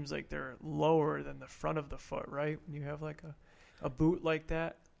seems like they're lower than the front of the foot, right? When you have a boot like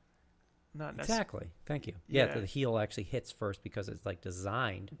that. Not exactly. Thank you. Yeah, the heel actually hits first because it's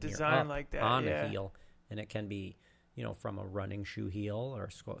designed like that on a heel, and it can be from a running shoe heel or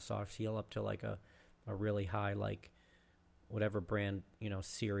soft heel up to like a really high, like whatever brand,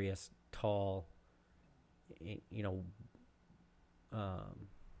 serious, tall,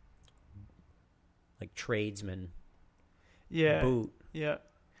 like tradesman boot. Yeah.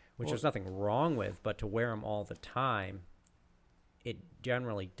 Which there's nothing wrong with, but to wear them all the time, it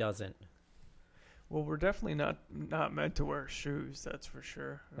generally doesn't. Well, we're definitely not meant to wear shoes, that's for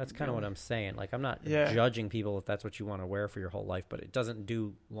sure. That's kind of what I'm saying. Like, I'm not judging people if that's what you want to wear for your whole life, but it doesn't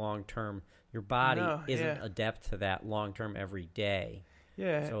do long-term. Your body isn't adept to that long-term every day.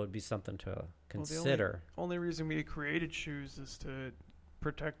 Yeah. So it would be something to consider. The only reason we created shoes is to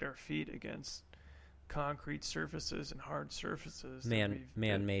protect our feet against concrete surfaces and hard surfaces.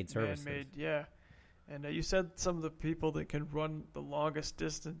 Man-made surfaces. Man-made, yeah. And you said some of the people that can run the longest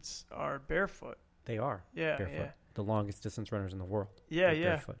distance are barefoot. They are barefoot. Yeah. The longest distance runners in the world. Yeah,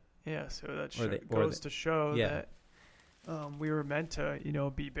 barefoot. Yeah, so that goes to show that we were meant to,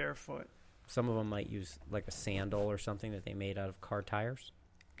 be barefoot. Some of them might use like a sandal or something that they made out of car tires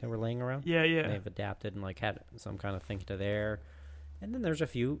that were laying around. Yeah. And they've adapted and like had some kind of thing to there. And then there's a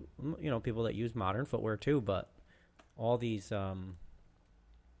few, people that use modern footwear too, but all these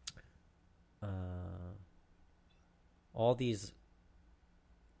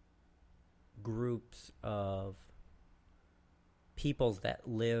groups of peoples that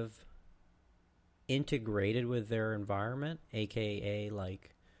live integrated with their environment, aka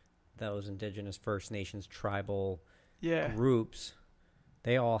like those indigenous First Nations tribal groups,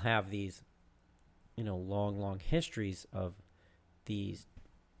 they all have these, long histories of these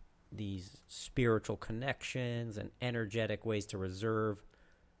spiritual connections and energetic ways to reserve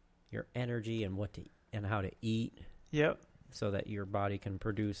your energy and how to eat. Yep. So that your body can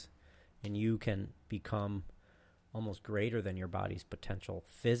produce and you can become almost greater than your body's potential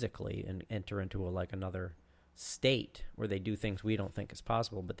physically and enter into another state where they do things we don't think is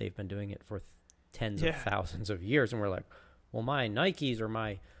possible, but they've been doing it for tens of thousands of years. And we're like, well, my Nikes or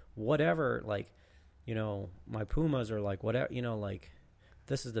my whatever, my Pumas are like whatever,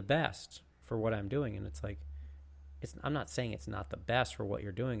 this is the best for what I'm doing. And it's like, I'm not saying it's not the best for what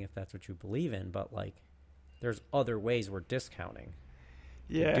you're doing if that's what you believe in, but there's other ways we're discounting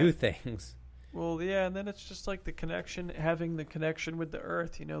to do things. Well, and then it's just like having the connection with the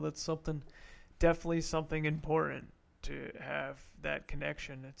earth, that's definitely something important to have that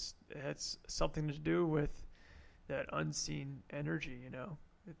connection. It's something to do with that unseen energy,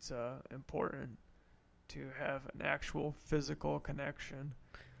 It's important to have an actual physical connection.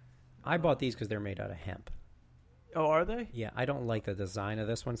 I bought these because they're made out of hemp. Oh, are they? Yeah, I don't like the design of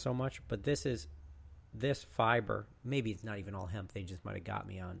this one so much, but this fiber, maybe it's not even all hemp. They just might have got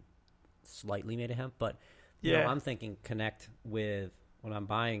me on slightly made of hemp, but I'm thinking connect with when I'm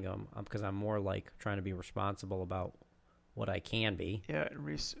buying them because I'm more like trying to be responsible about what I can be. Yeah,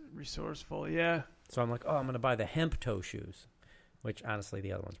 resourceful, yeah. So I'm like, I'm going to buy the hemp toe shoes, which honestly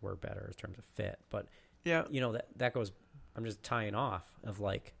the other ones were better in terms of fit, but that goes, I'm just tying off of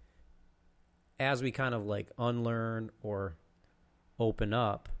as we kind of unlearn or open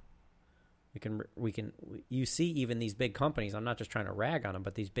up, you see even these big companies, I'm not just trying to rag on them,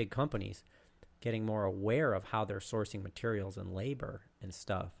 but these big companies getting more aware of how they're sourcing materials and labor and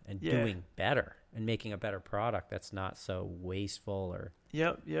stuff and doing better and making a better product that's not so wasteful or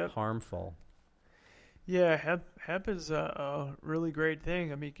harmful. Yeah, hemp is a really great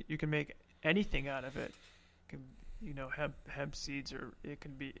thing. I mean, you can make anything out of it. Hemp seeds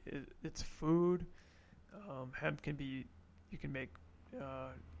it's food. Hemp you can make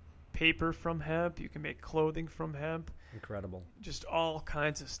paper from hemp. You can make clothing from hemp. Incredible. Just all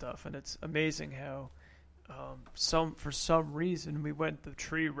kinds of stuff. And it's amazing how for some reason we went the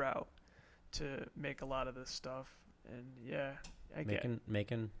tree route to make a lot of this stuff. And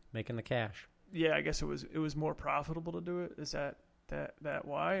making the cash. Yeah, I guess it was more profitable to do it. Is that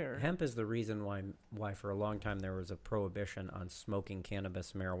why? Or hemp is the reason why for a long time there was a prohibition on smoking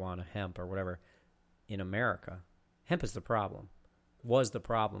cannabis, marijuana, hemp, or whatever in America. Hemp is the problem. Was the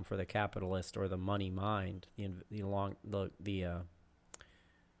problem for the capitalist or the money mind, the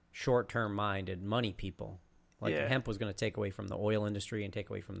short-term minded money people. Hemp was going to take away from the oil industry and take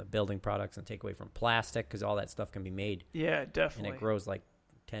away from the building products and take away from plastic because all that stuff can be made. Yeah, definitely. And it grows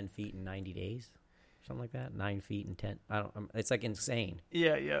 10 feet in 90 days. Something like that, 9 feet and 10. It's insane.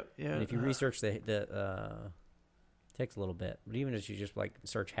 Yeah. And if you research it takes a little bit. But even if you just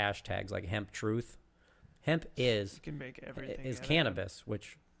search hashtags like hemp truth, hemp you can make everything. Is cannabis,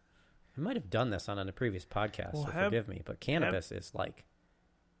 which I might have done this on a previous podcast, so forgive me. But cannabis is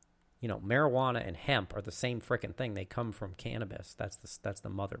marijuana and hemp are the same freaking thing. They come from cannabis. That's the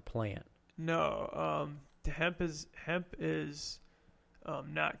mother plant. No, hemp is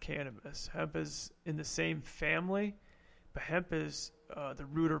not cannabis. Hemp is in the same family, but hemp is the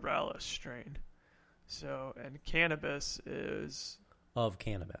ruderalis strain. So, and cannabis is of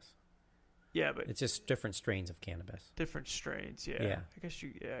cannabis. Yeah, but it's just different strains of cannabis. Different strains, yeah. Yeah. I guess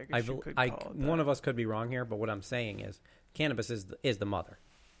you could call it that. One of us could be wrong here, but what I'm saying is cannabis is the mother.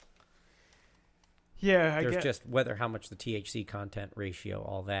 Yeah, there's just how much the THC content ratio,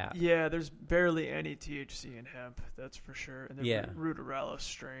 all that. Yeah, there's barely any THC in hemp, that's for sure. And the ruderalis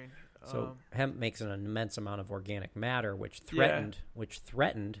strain. So hemp makes an immense amount of organic matter, which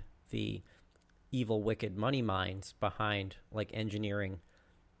threatened the evil, wicked money minds behind like engineering,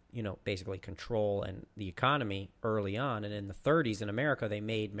 basically control and the economy early on. And in the 30s in America, they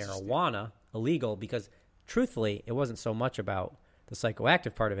made marijuana illegal because, truthfully, it wasn't so much about the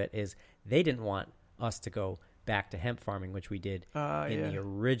psychoactive part of it. Is they didn't want us to go back to hemp farming, which we did in the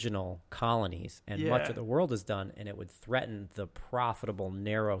original colonies, and much of the world is done, and it would threaten the profitable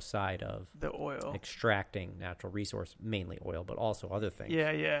narrow side of the oil extracting natural resource, mainly oil, but also other things.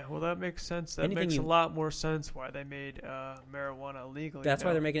 Yeah. Well, that makes sense. That makes a lot more sense why they made marijuana illegal. That's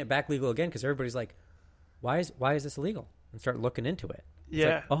why they're making it back legal again, because everybody's like, why is this illegal? And start looking into it.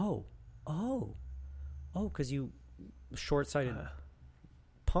 It's like, because you short-sighted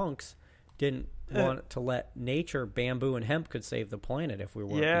punks didn't want to let nature, bamboo and hemp could save the planet if we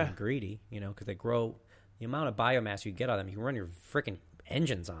weren't being greedy, because they grow the amount of biomass you get out of them. You can run your freaking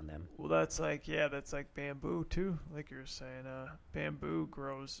engines on them. Well, that's like bamboo too. Like you were saying, bamboo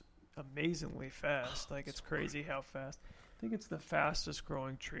grows amazingly fast. Like it's crazy how fast. I think it's the fastest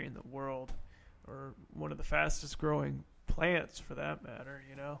growing tree in the world, or one of the fastest growing plants for that matter,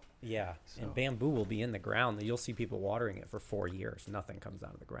 Yeah, so. And bamboo will be in the ground. You'll see people watering it for 4 years. Nothing comes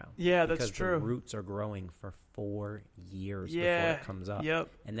out of the ground. Yeah, that's true. Because the roots are growing for 4 years before it comes up. Yep.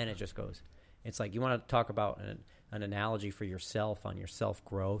 And then it just goes. It's like you want to talk about an analogy for yourself on your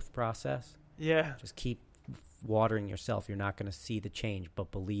self-growth process. Yeah. Just keep watering yourself. You're not going to see the change,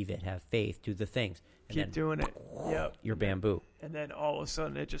 but believe it. Have faith. Do the things. And keep doing it. Yep. Your bamboo. And then all of a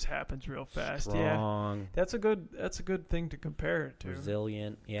sudden it just happens real fast. Strong. Yeah. That's a good thing to compare it to.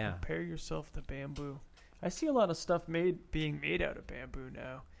 Resilient. Yeah. Compare yourself to bamboo. I see a lot of stuff being made out of bamboo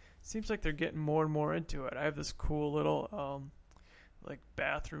now. Seems like they're getting more and more into it. I have this cool little like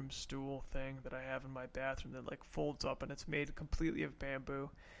bathroom stool thing that I have in my bathroom that like folds up, and it's made completely of bamboo.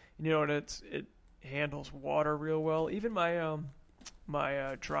 And it handles water real well. Even my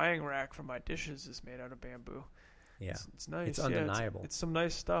my drying rack for my dishes is made out of bamboo. Yeah, it's nice. It's undeniable. It's some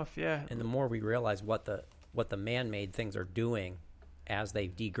nice stuff. Yeah. And the more we realize what the man-made things are doing as they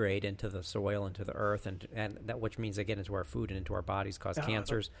degrade into the soil, into the earth, and that, which means they get into our food and into our bodies, cause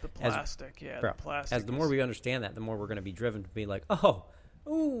cancers. The plastic, the plastic. The more we understand that, the more we're going to be driven to be like,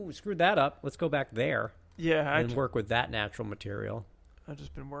 screwed that up. Let's go back there. Yeah, and work with that natural material. I've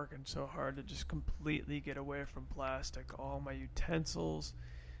just been working so hard to just completely get away from plastic. All my utensils,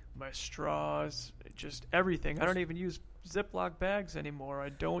 my straws, just everything. I don't even use Ziploc bags anymore. I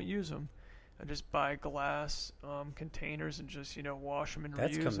don't use them. I just buy glass containers and just wash them and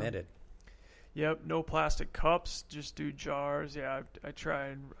reuse them. That's committed. Yep, no plastic cups. Just do jars. Yeah, I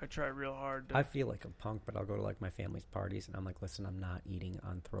try real hard. I feel like a punk, but I'll go to like my family's parties and I'm like, listen, I'm not eating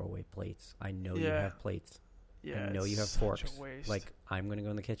on throwaway plates. I know you have plates. Yeah, I know you have forks. Like, I'm going to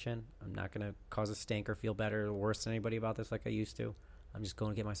go in the kitchen. I'm not going to cause a stink or feel better or worse than anybody about this like I used to. I'm just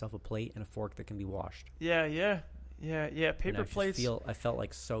going to get myself a plate and a fork that can be washed. Yeah. Paper plates. I felt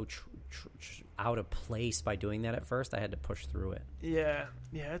like so out of place by doing that at first. I had to push through it. Yeah,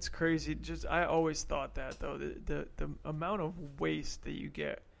 it's crazy. I always thought that though. The amount of waste that you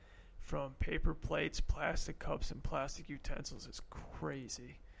get from paper plates, plastic cups, and plastic utensils is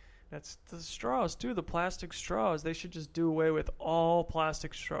crazy. That's the straws too. The plastic straws. They should just do away with all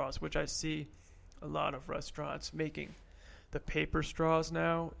plastic straws, which I see a lot of restaurants making the paper straws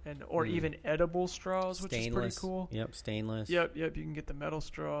now, or even edible straws, which is pretty cool. Yep, stainless. Yep. You can get the metal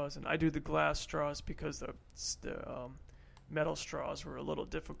straws, and I do the glass straws because the metal straws were a little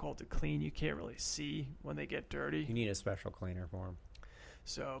difficult to clean. You can't really see when they get dirty. You need a special cleaner for them.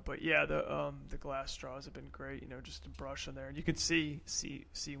 So, but yeah, the glass straws have been great. Just to brush in there, and you can see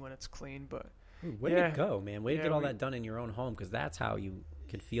when it's clean. But way to go, man! Way to get all that done in your own home, because that's how you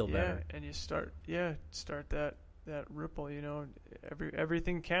can feel better. And you start that ripple.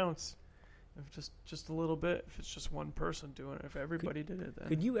 Everything counts. If just a little bit. If it's just one person doing it, if everybody did it, then.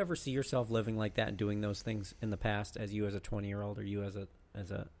 Could you ever see yourself living like that and doing those things in the past, as you as a 20-year-old, or you as a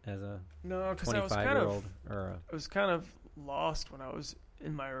no, 25-year-old, I was kind of lost when I was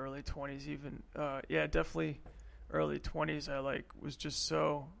in my early 20s. Even definitely early 20s. I was just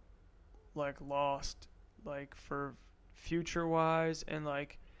so lost. like for future wise and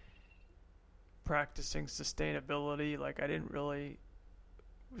like practicing sustainability. Like I didn't really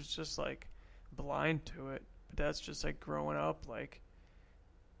was just like blind to it. But that's just like growing up, like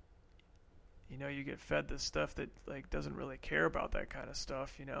you get fed this stuff that like doesn't really care about that kind of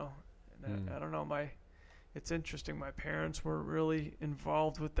stuff, And I don't know, it's interesting. My parents were really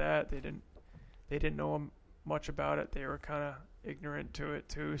involved with that. They didn't know much about it. They were kind of ignorant to it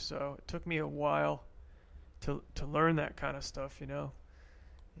too. So it took me a while to learn that kind of stuff, Yeah.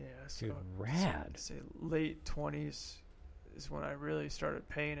 So dude, rad. Say late 20s is when I really started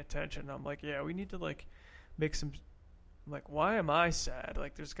paying attention. I'm like, yeah, we need to like make some. Like, why am I sad?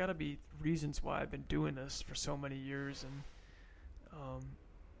 Like, there's got to be reasons why I've been doing this for so many years, and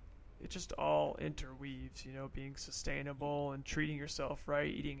it just all interweaves, being sustainable and treating yourself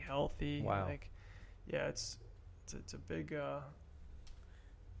right, eating healthy. Wow. Like, yeah, it's a big,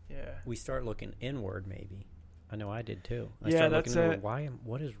 yeah. We start looking inward, maybe. I know I did too. I Yeah, started that's looking it.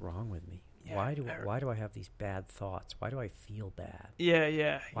 what is wrong with me? Yeah, why do I have these bad thoughts? Why do I feel bad?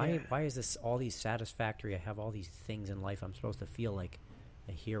 Yeah. Why is this all these satisfactory? I have all these things in life. I'm supposed to feel like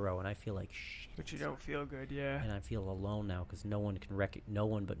a hero, and I feel like shit. But you don't feel good, yeah. And I feel alone now because no one can no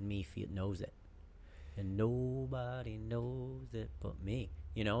one but me knows it, and nobody knows it but me.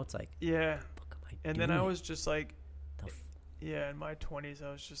 It's like, yeah. What am I and doing? then I was just like, in my 20s,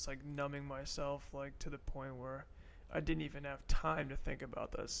 I was just like numbing myself like to the point where I didn't even have time to think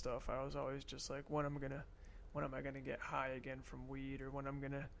about that stuff. I was always just like, when am I gonna get high again from weed, or when I'm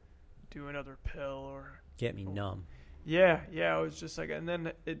gonna do another pill, or get me numb. Yeah. I was just like, and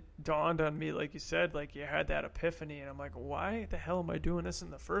then it dawned on me, like you said, like you had that epiphany, and I'm like, why the hell am I doing this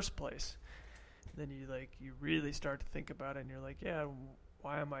in the first place? And then you really start to think about it, and you're like, yeah,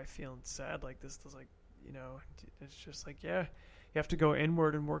 why am I feeling sad like this? It's like, it's just like, yeah, you have to go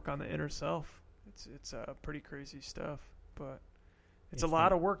inward and work on the inner self. It's pretty crazy stuff, but it's a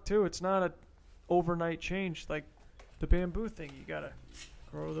lot of work too. It's not a overnight change like the bamboo thing. You gotta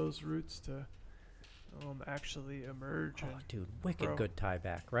grow those roots to actually emerge. Oh, dude, wicked grow. Good tie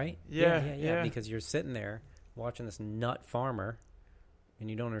back, right? Yeah. Because you're sitting there watching this nut farmer, and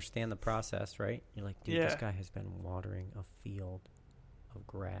you don't understand the process, right? You're like, dude, this guy has been watering a field of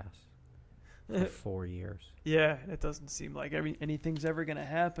grass for 4 years. Yeah, it doesn't seem like anything's ever gonna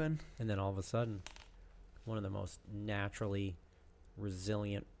happen. And then all of a sudden, one of the most naturally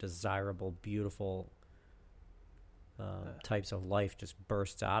resilient, desirable, beautiful types of life just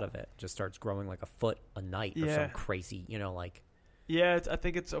bursts out of it. Just starts growing like a foot a night or some crazy, like. Yeah, I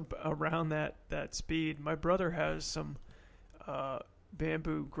think it's around that speed. My brother has some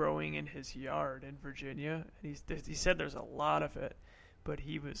bamboo growing in his yard in Virginia, and he said there's a lot of it, but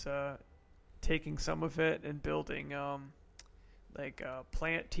he was taking some of it and building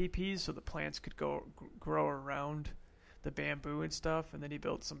plant teepees so the plants could grow around the bamboo and stuff, and then he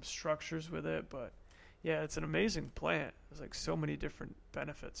built some structures with it. But yeah, it's an amazing plant. There's like so many different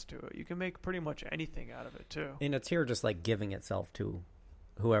benefits to it. You can make pretty much anything out of it too. And it's here just like giving itself to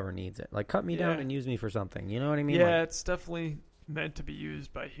whoever needs it. Like, cut me down and use me for something. You know what I mean? Yeah, it's definitely meant to be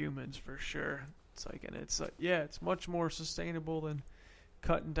used by humans for sure. It's like, and it's like, it's much more sustainable than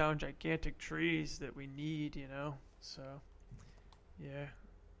cutting down gigantic trees that we need, So, yeah.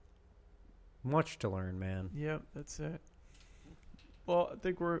 Much to learn, man. Yep, that's it. Well, I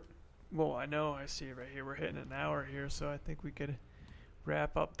think I know, I see it right here. We're hitting an hour here, so I think we could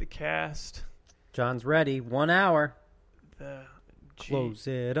wrap up the cast. John's ready. 1 hour. The Close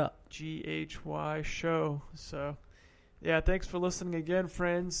it up. GHY show. So, yeah, thanks for listening again,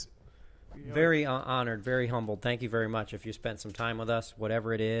 friends. Very honored, very humbled. Thank you very much. If you spent some time with us,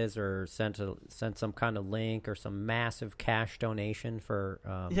 whatever it is, or sent some kind of link or some massive cash donation for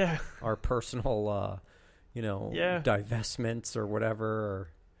our personal, divestments or whatever, or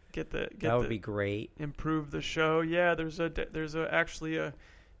that would be great. Improve the show. Yeah, there's actually a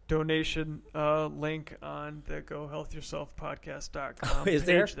donation link on the GoHealthYourselfPodcast.com is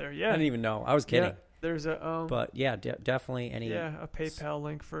page there? Yeah, I didn't even know. I was kidding. Yeah. There's a but yeah, definitely a PayPal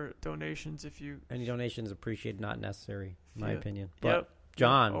link for donations if you any donations appreciated, not necessary in my opinion. But yep.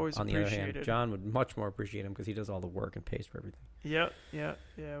 John, always on the other hand, John would much more appreciate him because he does all the work and pays for everything. Yep, yeah,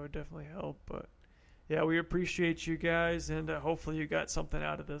 it would definitely help. But yeah, we appreciate you guys, and hopefully you got something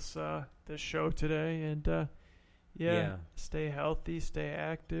out of this show today. And stay healthy, stay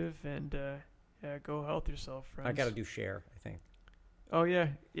active, and go health yourself, friends. I got to do share, I think. Oh yeah,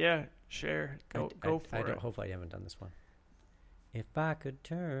 share. Go for it. Hopefully I haven't done this one. If I could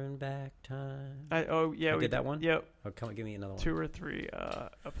turn back time. I did that one? Yep. Oh, come on, give me another one. 2 or 3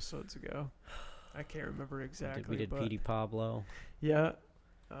 episodes ago. I can't remember exactly. We did Petey Pablo. Yeah.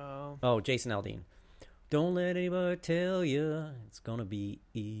 Jason Aldean. Don't let anybody tell you it's gonna be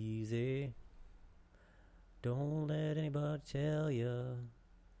easy. Don't let anybody tell you.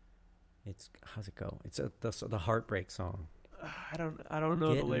 How's it go? It's the heartbreak song. I don't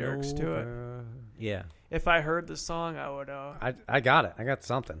know the lyrics to it. Yeah. If I heard the song, I would. I got it. I got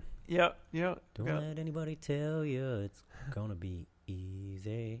something. Yep. Don't let anybody tell you it's gonna be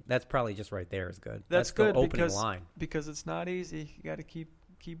easy. That's probably just right there is good. That's the good opening line. Because it's not easy. You got to keep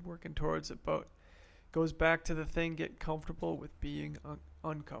working towards it. But goes back to the thing: get comfortable with being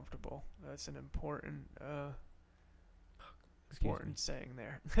uncomfortable. That's an important saying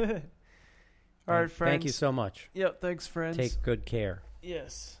there. All right, friends. Thank you so much. Yep. Thanks, friends. Take good care.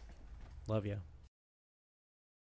 Yes. Love you.